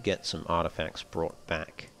we did get some artifacts brought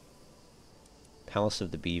back. Palace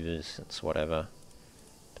of the Beavers, that's whatever.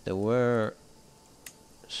 But there were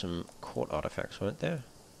some court artifacts, weren't there?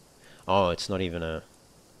 Oh, it's not even a...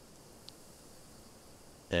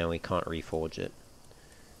 And we can't reforge it.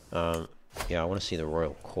 Yeah, I want to see the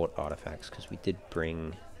royal court artifacts, because we did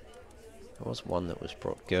bring... There was one that was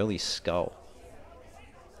brought. Gurley's skull.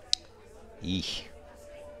 Eesh.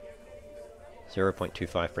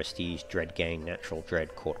 0.25 prestige, dread gain, natural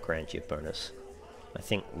dread, court grandeur bonus. I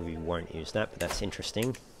think we won't use that, but that's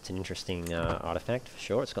interesting. It's an interesting artifact for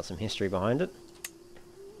sure. It's got some history behind it.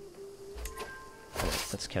 Right,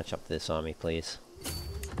 let's catch up to this army, please.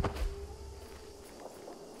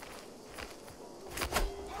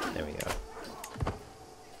 There we go.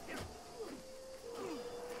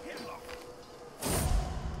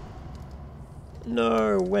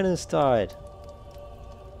 No, Wenner's died.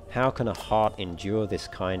 How can a heart endure this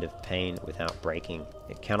kind of pain without breaking?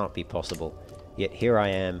 It cannot be possible. Yet here I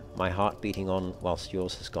am, my heart beating on whilst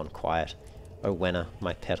yours has gone quiet. Oh Wenner,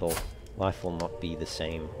 my petal, Life will not be the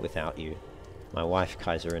same without you. My wife,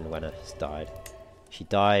 Kaiserin Wenna, has died. She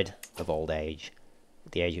died of old age,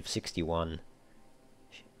 at the age of 61.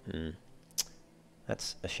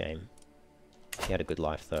 That's a shame. She had a good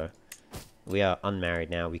life, though. We are unmarried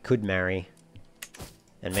now. We could marry,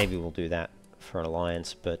 and maybe we'll do that for an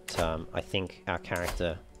alliance, but I think our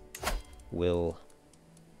character will...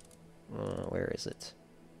 where is it?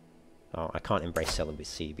 Oh, I can't embrace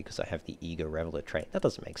celibacy because I have the eager reveler trait. That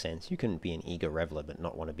doesn't make sense. You can be an eager reveler but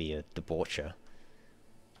not want to be a debaucher.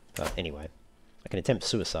 But anyway, I can attempt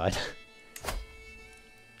suicide.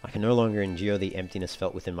 I can no longer endure the emptiness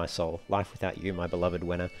felt within my soul. Life without you, my beloved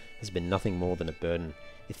Wenna, has been nothing more than a burden.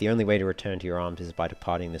 If the only way to return to your arms is by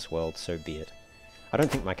departing this world, so be it. I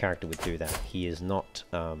don't think my character would do that. He is not,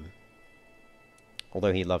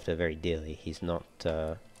 although he loved her very dearly, he's not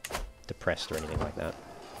depressed or anything like that.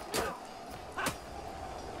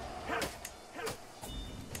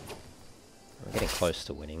 We're getting close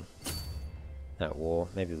to winning that war.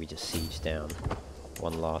 Maybe we just siege down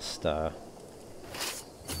one last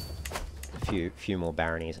few more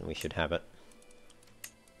baronies and we should have it.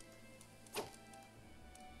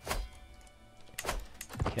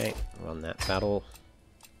 Okay, run that battle.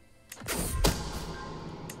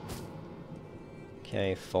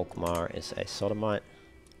 Okay, Folkmar is a sodomite.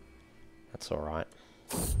 That's alright.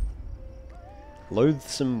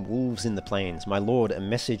 Loathsome wolves in the plains. My lord, a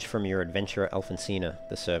message from your adventurer Alfonsina,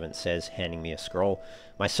 the servant says, handing me a scroll.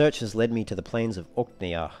 My search has led me to the plains of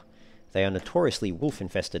Orkneyar. They are notoriously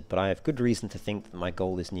wolf-infested, but I have good reason to think that my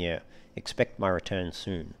goal is near. Expect my return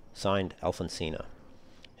soon. Signed, Alfonsina.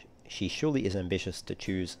 She surely is ambitious to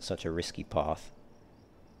choose such a risky path.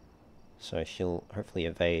 So she'll hopefully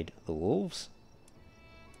evade the wolves.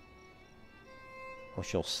 Or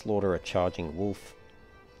she'll slaughter a charging wolf.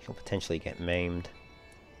 She'll potentially get maimed.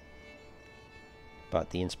 But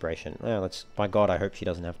the inspiration... well, let's... by God, I hope she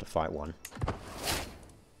doesn't have to fight one.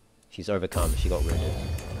 She's overcome. She got wounded.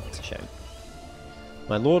 That's a shame.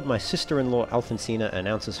 My lord, my sister-in-law Alfonsina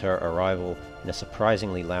announces her arrival in a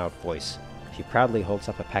surprisingly loud voice. She proudly holds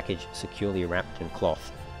up a package securely wrapped in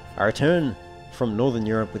cloth. I return from Northern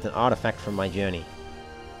Europe with an artifact from my journey.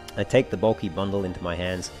 I take the bulky bundle into my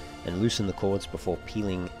hands and loosen the cords before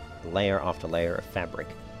peeling layer after layer of fabric.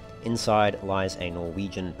 Inside lies a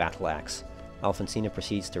Norwegian battle axe. Alfonsina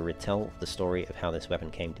proceeds to retell the story of how this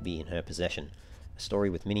weapon came to be in her possession. A story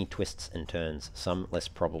with many twists and turns, some less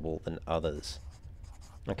probable than others.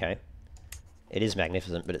 Okay. It is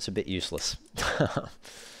magnificent, but it's a bit useless.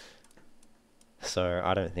 So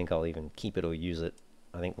I don't think I'll even keep it or use it.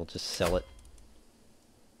 I think we'll just sell it.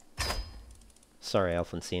 Sorry,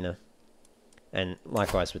 Alfonsina. And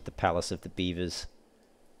likewise with the Palace of the Beavers.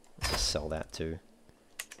 I'll just sell that too.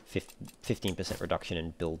 15% reduction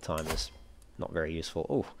in build time is not very useful.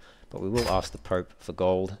 Oh, but we will ask the Pope for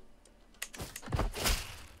gold.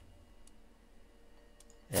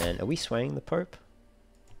 And are we swaying the Pope?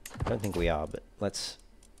 I don't think we are, but let's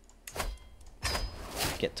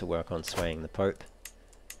get to work on swaying the Pope.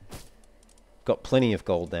 Got plenty of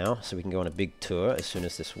gold now, so we can go on a big tour as soon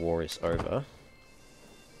as this war is over.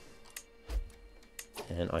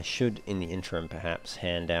 And I should, in the interim, perhaps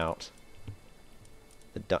hand out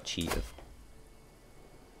the Duchy of...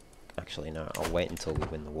 actually, no, I'll wait until we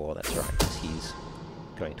win the war, that's right, because he's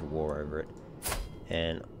going to war over it.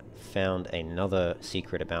 And found another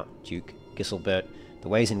secret about Duke Giselbert. The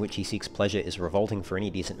ways in which he seeks pleasure is revolting for any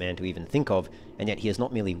decent man to even think of, and yet he is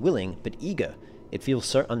not merely willing, but eager. It feels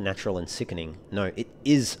so unnatural and sickening. No, it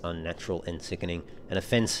is unnatural and sickening, an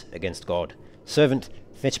offence against God. Servant,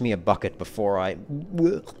 fetch me a bucket before I...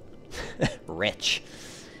 wretch.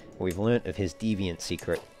 We've learnt of his deviant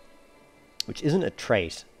secret, which isn't a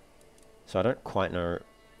trait, so I don't quite know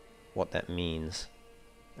what that means.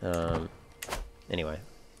 Anyway.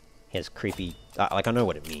 He has creepy... like, I know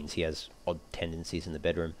what it means. He has odd tendencies in the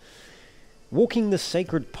bedroom. Walking the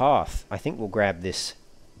Sacred Path. I think we'll grab this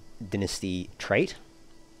dynasty trait.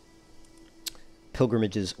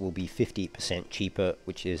 Pilgrimages will be 50% cheaper,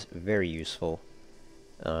 which is very useful.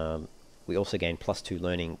 We also gain +2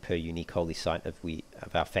 learning per unique holy site of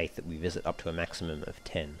our faith that we visit up to a maximum of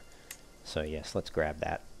 10. So yes, let's grab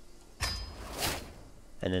that.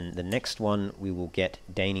 And then the next one we will get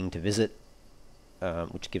deigning to visit,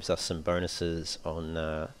 which gives us some bonuses on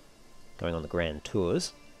going on the grand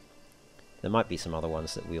tours. There might be some other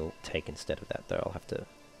ones that we'll take instead of that, though. I'll have to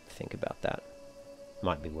think about that.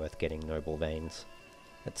 Might be worth getting noble veins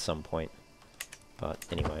at some point. But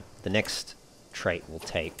anyway, the next trait will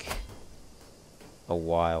take a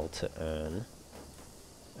while to earn.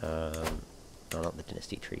 Oh, not the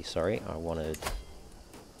dynasty tree, sorry. I wanted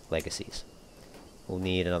legacies. we'll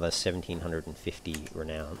need another 1750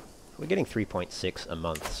 renown. We're getting 3.6 a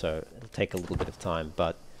month, so it'll take a little bit of time,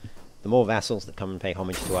 but the more vassals that come and pay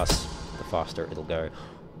homage to us, the faster it'll go.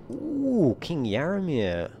 Ooh, King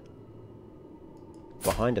Yaramir!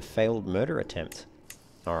 Behind a failed murder attempt.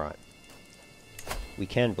 Alright. We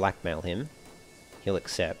can blackmail him. He'll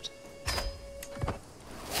accept.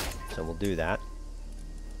 So we'll do that.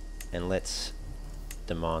 And let's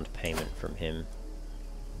demand payment from him.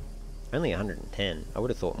 Only 110. I would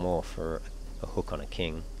have thought more for a hook on a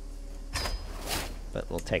king. But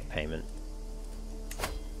we'll take payment.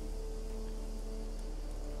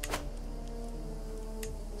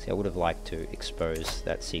 See, I would have liked to expose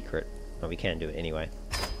that secret. Well, we can do it anyway.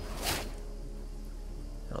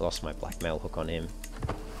 I lost my blackmail hook on him.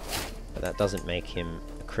 But that doesn't make him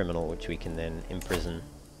a criminal, which we can then imprison.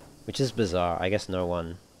 Which is bizarre. I guess no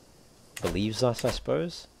one believes us, I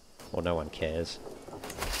suppose? Or no one cares.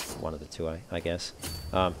 One of the two, I guess.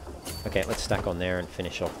 Okay, let's stack on there and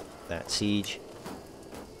finish off that siege.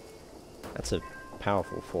 That's a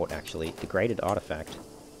powerful fort, actually. Degraded artifact.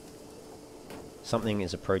 Something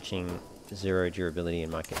is approaching 0 durability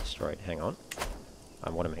and might get destroyed. Hang on.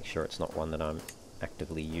 I want to make sure it's not one that I'm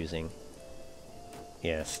actively using.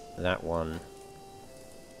 Yes, that one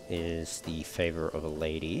is the favor of a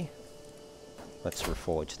lady. Let's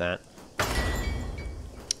reforge that.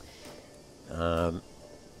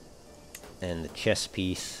 And the chess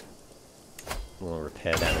piece, we'll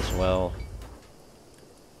repair that as well.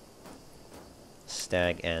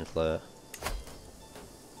 Stag antler.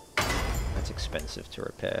 That's expensive to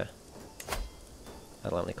repair.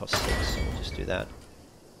 That'll only cost 6, so we'll just do that.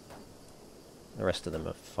 The rest of them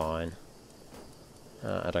are fine.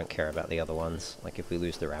 I don't care about the other ones. Like if we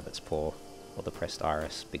lose the rabbit's paw or the pressed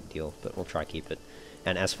iris, big deal, but we'll try keep it.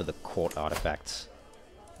 And as for the court artifacts,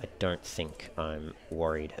 I don't think I'm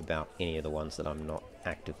worried about any of the ones that I'm not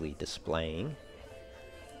actively displaying.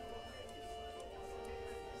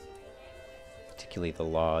 Particularly the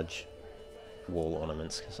large wall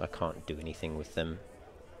ornaments, because I can't do anything with them.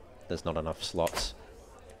 There's not enough slots.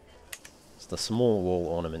 It's the small wall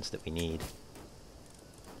ornaments that we need.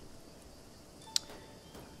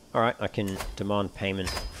 Alright, I can demand payment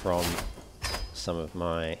from some of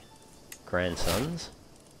my grandsons.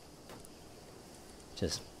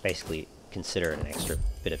 Just basically consider it an extra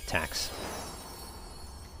bit of tax.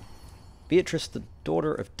 Beatrice, the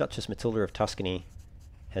daughter of Duchess Matilda of Tuscany,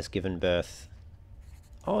 has given birth...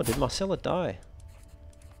 Oh, did Marcella die?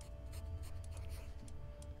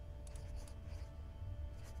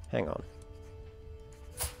 Hang on.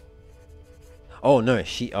 Oh no,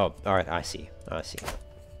 she... Oh, alright, I see. I see.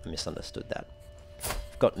 I misunderstood that.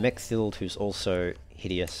 I've got Mechthild, who's also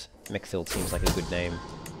hideous. Mechthild seems like a good name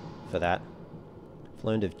for that. I've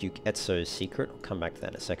learned of Duke Etzo's secret. I'll come back to that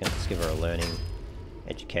in a second. Let's give her a learning,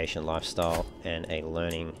 education, lifestyle, and a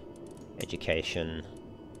learning, education,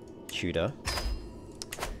 tutor.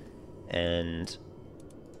 And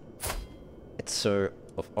Etzo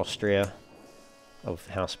of Austria, of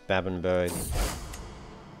House Babenberg.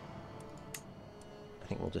 I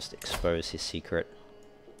think we'll just expose his secret.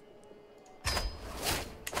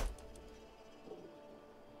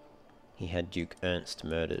 He had Duke Ernst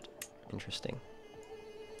murdered. Interesting.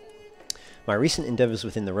 My recent endeavours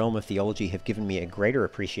within the realm of theology have given me a greater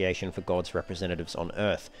appreciation for God's representatives on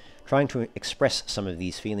earth. Trying to express some of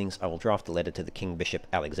these feelings, I will draft a letter to the King Bishop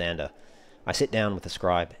Alexander. I sit down with the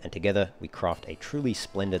scribe, and together we craft a truly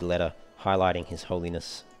splendid letter highlighting His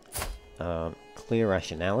Holiness' clear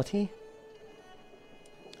rationality,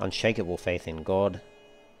 unshakable faith in God,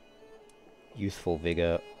 youthful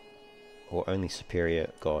vigour, or only superior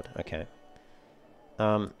God. Okay.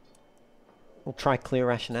 We'll try clear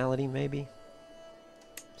rationality, maybe.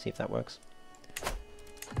 See if that works.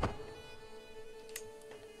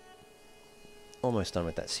 Almost done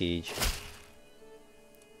with that siege.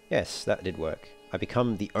 Yes, that did work. I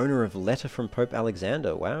become the owner of a letter from Pope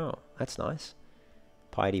Alexander. Wow, that's nice.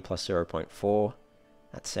 Piety plus 0.4.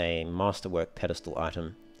 That's a masterwork pedestal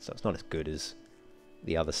item, so it's not as good as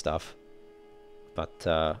the other stuff. But,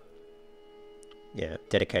 yeah,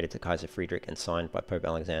 dedicated to Kaiser Friedrich and signed by Pope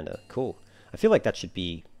Alexander. Cool. I feel like that should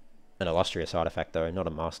be an illustrious artifact, though, not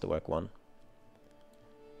a masterwork one.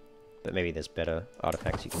 But maybe there's better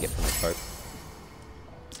artifacts you can get from the Pope.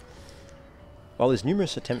 While his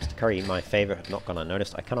numerous attempts to curry my favour have not gone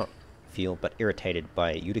unnoticed, I cannot feel but irritated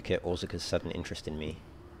by Judica Orzica's sudden interest in me.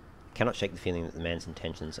 I cannot shake the feeling that the man's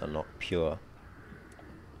intentions are not pure.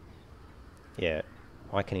 Yeah,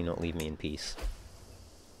 why can he not leave me in peace?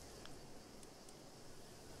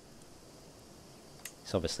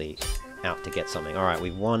 He's obviously out to get something. Alright,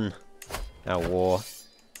 we've won our war.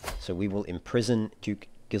 So we will imprison Duke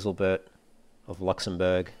Giselbert of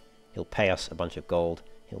Luxembourg. He'll pay us a bunch of gold.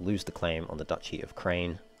 He'll lose the claim on the Duchy of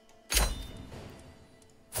Crane.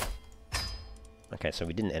 Okay, so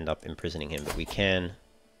we didn't end up imprisoning him, but we can...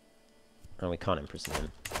 Oh, we can't imprison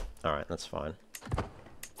him. Alright, that's fine.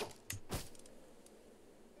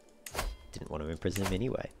 Didn't want to imprison him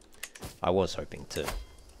anyway. I was hoping to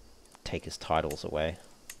take his titles away.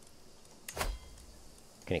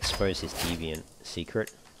 Can expose his deviant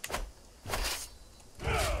secret.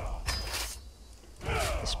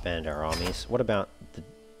 Disband our armies. What about the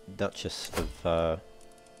Duchess of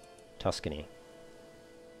Tuscany?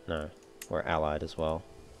 No, we're allied as well.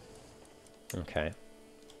 Okay.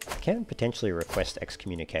 I can potentially request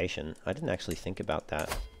excommunication. I didn't actually think about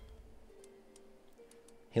that.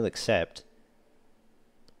 He'll accept.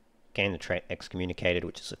 Gain the trait excommunicated,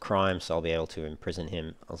 which is a crime, so I'll be able to imprison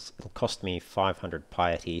him. It'll cost me 500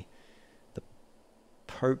 piety. The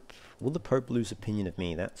Pope... Will the Pope lose opinion of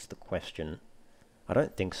me? That's the question. I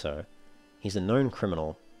don't think so. He's a known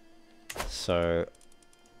criminal, so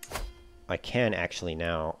I can actually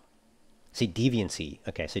now... See, deviancy.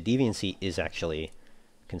 Okay, so deviancy is actually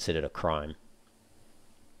considered a crime.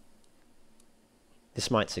 This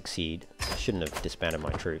might succeed. I shouldn't have disbanded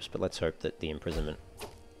my troops, but let's hope that the imprisonment...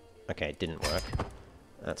 Okay, it didn't work.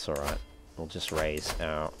 That's alright. We'll just raise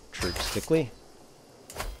our troops quickly.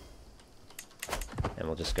 And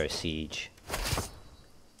we'll just go siege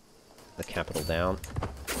the capital down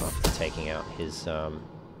after taking out his...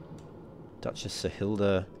 Duchess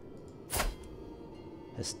Sahilda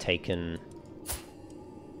has taken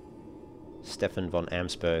Stefan von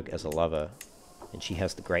Amsberg as a lover, and she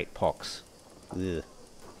has the Great Pox. Ugh.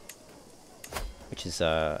 Which is,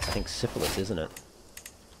 I think, syphilis, isn't it?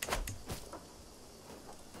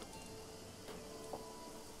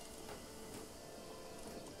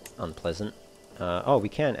 Unpleasant. Oh, we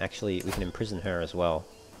can imprison her as well.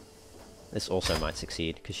 This also might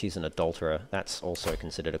succeed, because she's an adulterer. That's also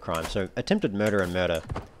considered a crime. So, attempted murder and murder.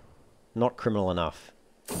 Not criminal enough.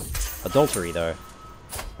 Adultery, though.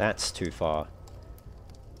 That's too far.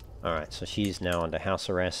 Alright, so she's now under house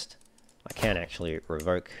arrest. I can actually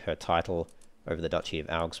revoke her title over the Duchy of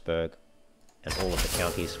Augsburg and all of the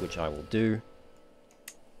counties, which I will do.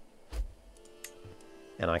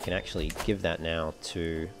 And I can actually give that now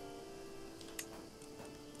to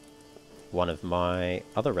one of my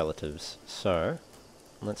other relatives. So,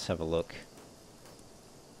 let's have a look.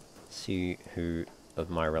 See who of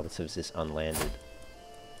my relatives is unlanded.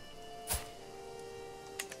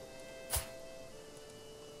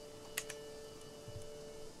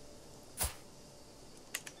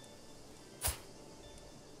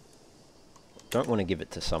 Don't want to give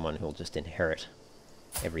it to someone who'll just inherit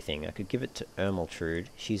everything. I could give it to Ermeltrude.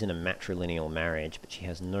 She's in a matrilineal marriage, but she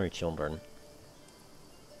has no children.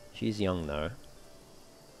 She's young, though.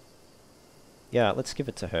 Yeah, let's give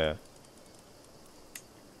it to her.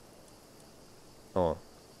 Oh.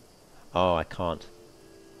 Oh, I can't.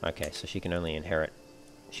 Okay, so she can only inherit.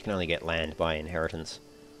 She can only get land by inheritance.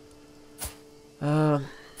 Werner.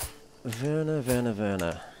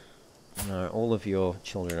 No, all of your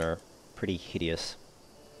children are pretty hideous.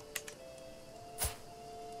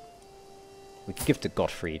 We could give to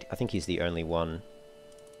Gottfried. I think he's the only one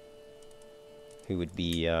who would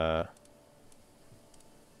be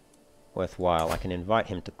worthwhile. I can invite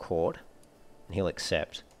him to court, and he'll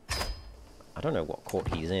accept. I don't know what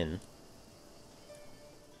court he's in.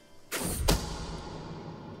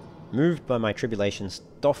 Moved by my tribulations,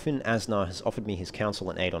 Dauphin Asnar has offered me his counsel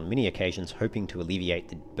and aid on many occasions, hoping to alleviate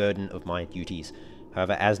the burden of my duties.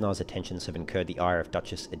 However, Asnar's attentions have incurred the ire of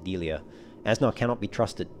Duchess Adelia. Asnar cannot be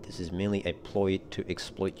trusted. This is merely a ploy to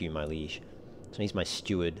exploit you, my liege. So he's my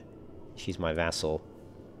steward. She's my vassal.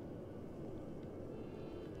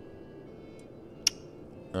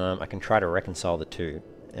 I can try to reconcile the two,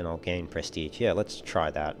 and I'll gain prestige. Yeah, let's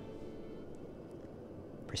try that.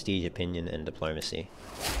 Prestige, opinion, and diplomacy.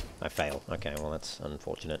 I fail. Okay, well that's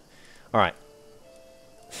unfortunate. Alright.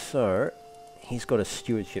 So, he's got a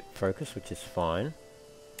stewardship focus, which is fine.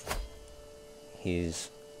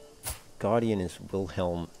 His guardian is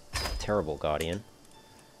Wilhelm, terrible guardian.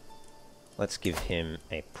 Let's give him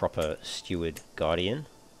a proper steward guardian.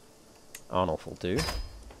 Arnulf will do.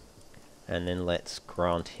 And then let's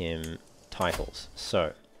grant him titles.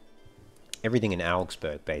 So, everything in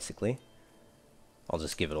Augsburg, basically. I'll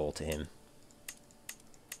just give it all to him.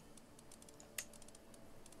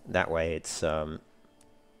 That way it's,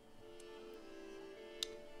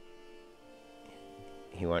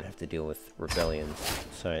 he won't have to deal with rebellions.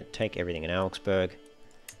 So, take everything in Augsburg.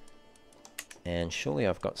 And surely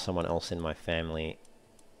I've got someone else in my family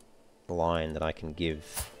line that I can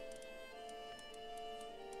give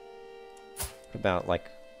What about, like,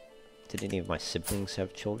 did any of my siblings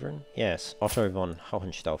have children? Yes, Otto von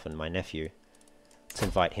Hohenstaufen, my nephew. Let's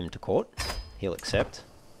invite him to court. He'll accept.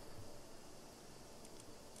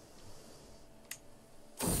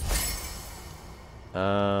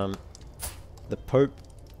 The Pope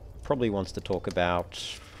probably wants to talk about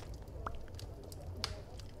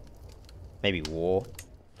maybe war.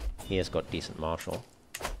 He has got decent martial.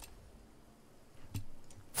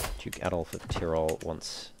 Duke Adolf of Tyrol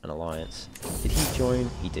wants an alliance. Did he join?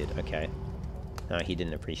 He did, okay. No, he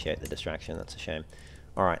didn't appreciate the distraction, that's a shame.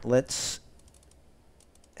 Alright, let's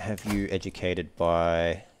have you educated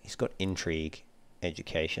by... He's got intrigue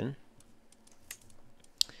education,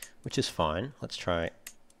 which is fine. Let's try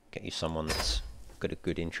get you someone that's got a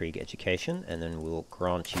good intrigue education, and then we'll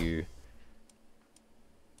grant you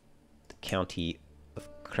the County of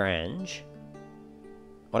Crange.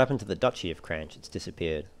 What happened to the Duchy of Crange? It's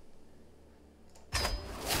disappeared.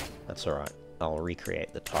 That's alright. I'll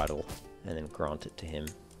recreate the title and then grant it to him.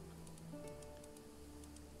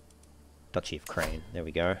 Duchy of Crane. There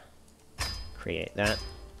we go. Create that.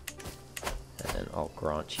 And then I'll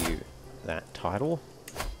grant you that title.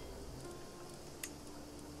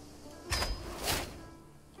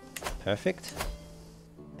 Perfect.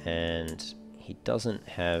 And he doesn't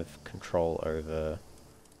have control over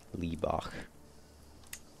Liebach.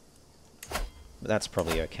 But that's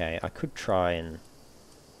probably okay. I could try and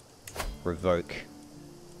revoke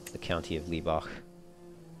the County of Liebach.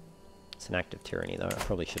 It's an act of tyranny though. I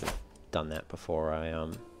probably should have done that before I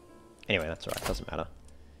Anyway, that's alright, doesn't matter.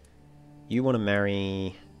 You want to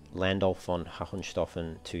marry Landulf von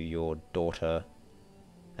Hohenstaufen to your daughter,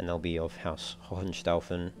 and they'll be of House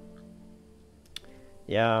Hohenstaufen.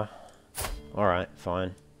 Yeah, alright,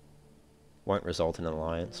 fine. Won't result in an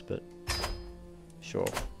alliance, but sure.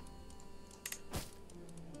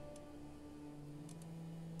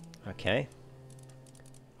 Okay.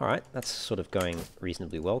 Alright, that's sort of going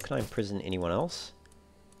reasonably well. Can I imprison anyone else?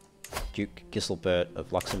 Duke Giselbert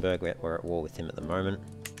of Luxembourg, we're at war with him at the moment.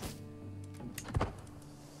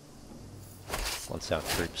 Once our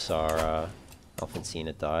troops are...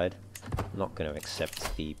 Alfonsina died. I'm not going to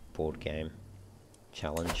accept the board game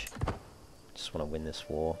challenge. Just want to win this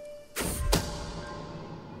war.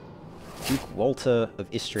 Duke Walter of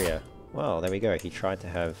Istria. Well, there we go. He tried to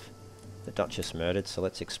have the Duchess murdered, so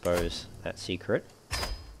let's expose that secret.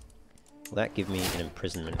 Will that give me an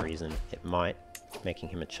imprisonment reason? It might, making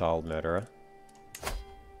him a child murderer.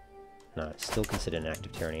 No, it's still considered an act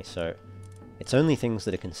of tyranny, so it's only things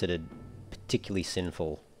that are considered particularly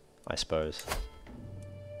sinful, I suppose.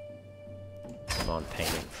 Demand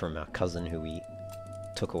payment from our cousin who we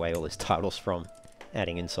took away all his titles from,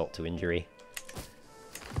 adding insult to injury.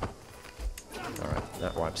 Alright,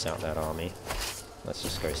 that wipes out that army. Let's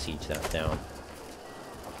just go siege that down.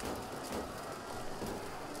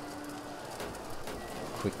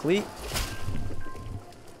 Quickly.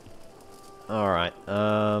 Alright,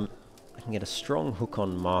 I can get a strong hook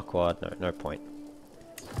on Marquard. No, no point.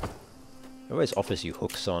 It always offers you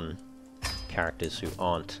hooks on characters who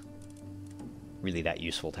aren't really that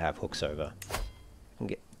useful to have hooks over. I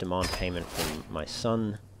can demand payment from my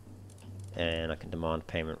son, and I can demand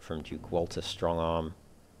payment from Duke Walter Strongarm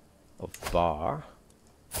of Bar.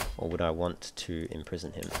 Or would I want to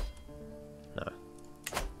imprison him? No.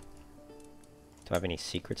 Do I have any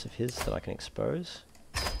secrets of his that I can expose?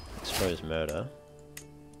 Expose murder.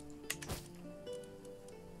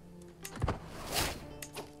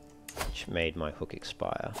 Which made my hook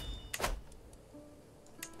expire.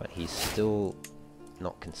 But he's still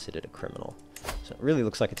not considered a criminal. So it really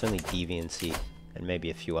looks like it's only deviancy and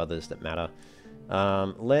maybe a few others that matter.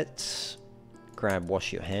 Let's grab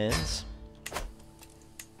Wash Your Hands.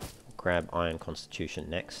 Grab Iron Constitution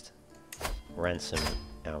next. Ransom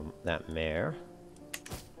that mare.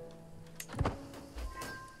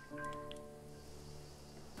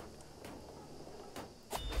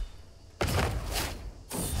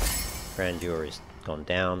 Grandeur is gone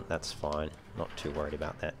down, that's fine. Not too worried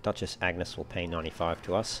about that. Duchess Agnes will pay 95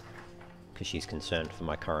 to us, because she's concerned for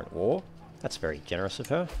my current war. That's very generous of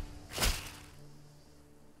her.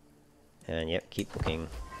 And yep, keep looking.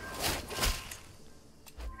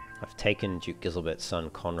 I've taken Duke Giselbert's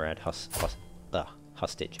son Conrad hostage,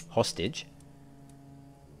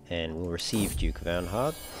 and we'll receive Duke of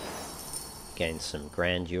Earnhard. Gain some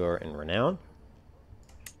grandeur and renown.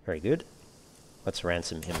 Very good. Let's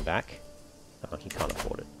ransom him back. Oh, he can't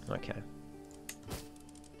afford it. Okay.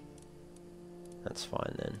 That's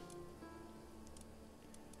fine then.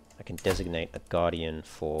 I can designate a guardian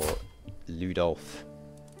for Ludolf,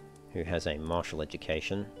 who has a martial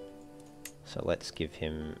education. So let's give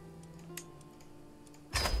him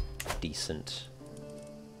decent.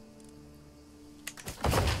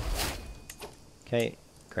 Okay,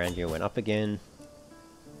 grandeur went up again.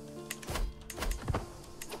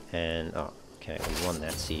 And, oh, okay, we won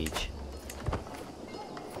that siege.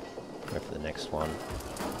 Go for the next one.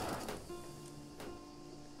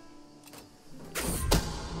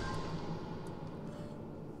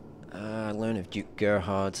 Learn of Duke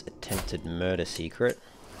Gerhard's attempted murder secret.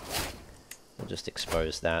 We'll just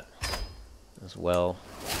expose that as well.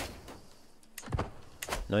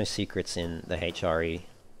 No secrets in the HRE.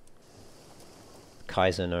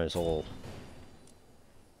 Kaiser knows all.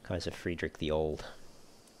 Kaiser Friedrich the Old.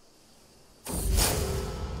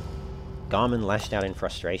 Garmin lashed out in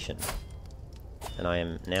frustration, and I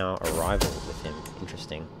am now a rival with him.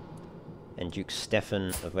 Interesting. And Duke Stefan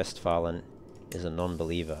of Westphalen is a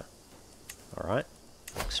non-believer. Alright,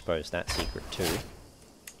 expose that secret too.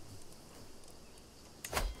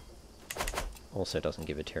 Also doesn't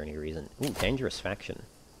give a tyranny reason. Ooh, dangerous faction.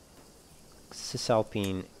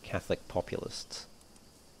 Cisalpine Catholic populists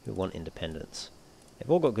who want independence.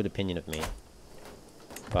 They've all got good opinion of me,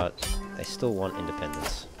 but they still want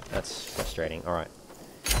independence. That's frustrating. Alright.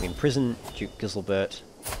 We imprison Duke Giselbert.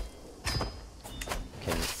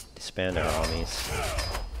 Can disband our armies.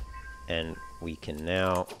 And we can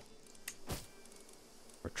now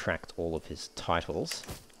retract all of his titles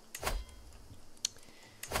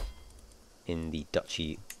in the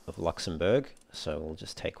Duchy of Luxembourg. So we'll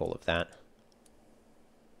just take all of that.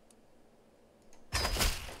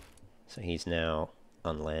 So he's now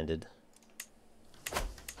unlanded.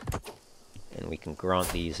 And we can grant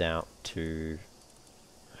these out to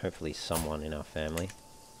hopefully someone in our family.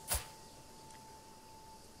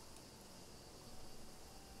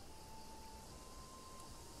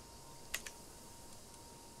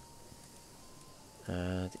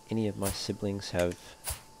 Do any of my siblings have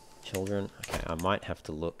children? Okay, I might have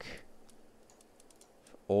to look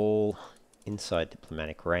for all inside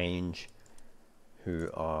diplomatic range who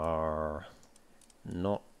are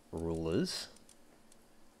not rulers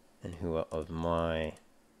and who are of my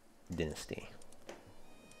dynasty.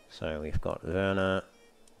 So we've got Werner,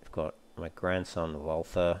 we've got my grandson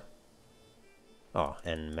Walther, oh,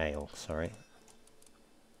 and male, sorry.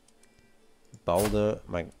 Balder,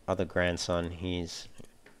 my other grandson,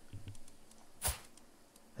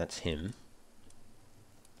 that's him.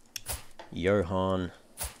 Johann,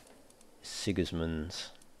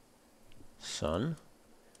 Sigismund's son.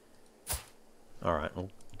 Alright,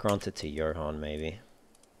 we'll grant it to Johann maybe.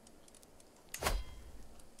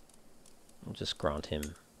 I'll just grant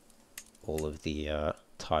him all of the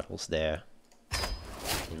titles there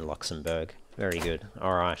in Luxembourg. Very good.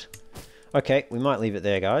 Alright. Okay, we might leave it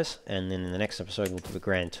there, guys, and then in the next episode we'll do a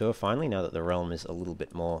grand tour finally, now that the realm is a little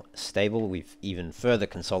bit more stable. We've even further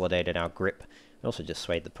consolidated our grip. We also just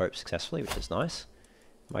swayed the Pope successfully, which is nice.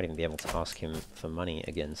 Might even be able to ask him for money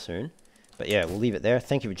again soon. But yeah, we'll leave it there.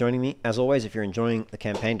 Thank you for joining me. As always, if you're enjoying the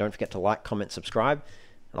campaign, don't forget to like, comment, subscribe,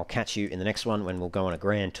 and I'll catch you in the next one when we'll go on a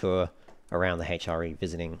grand tour around the HRE,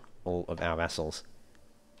 visiting all of our vassals.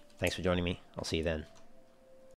 Thanks for joining me. I'll see you then.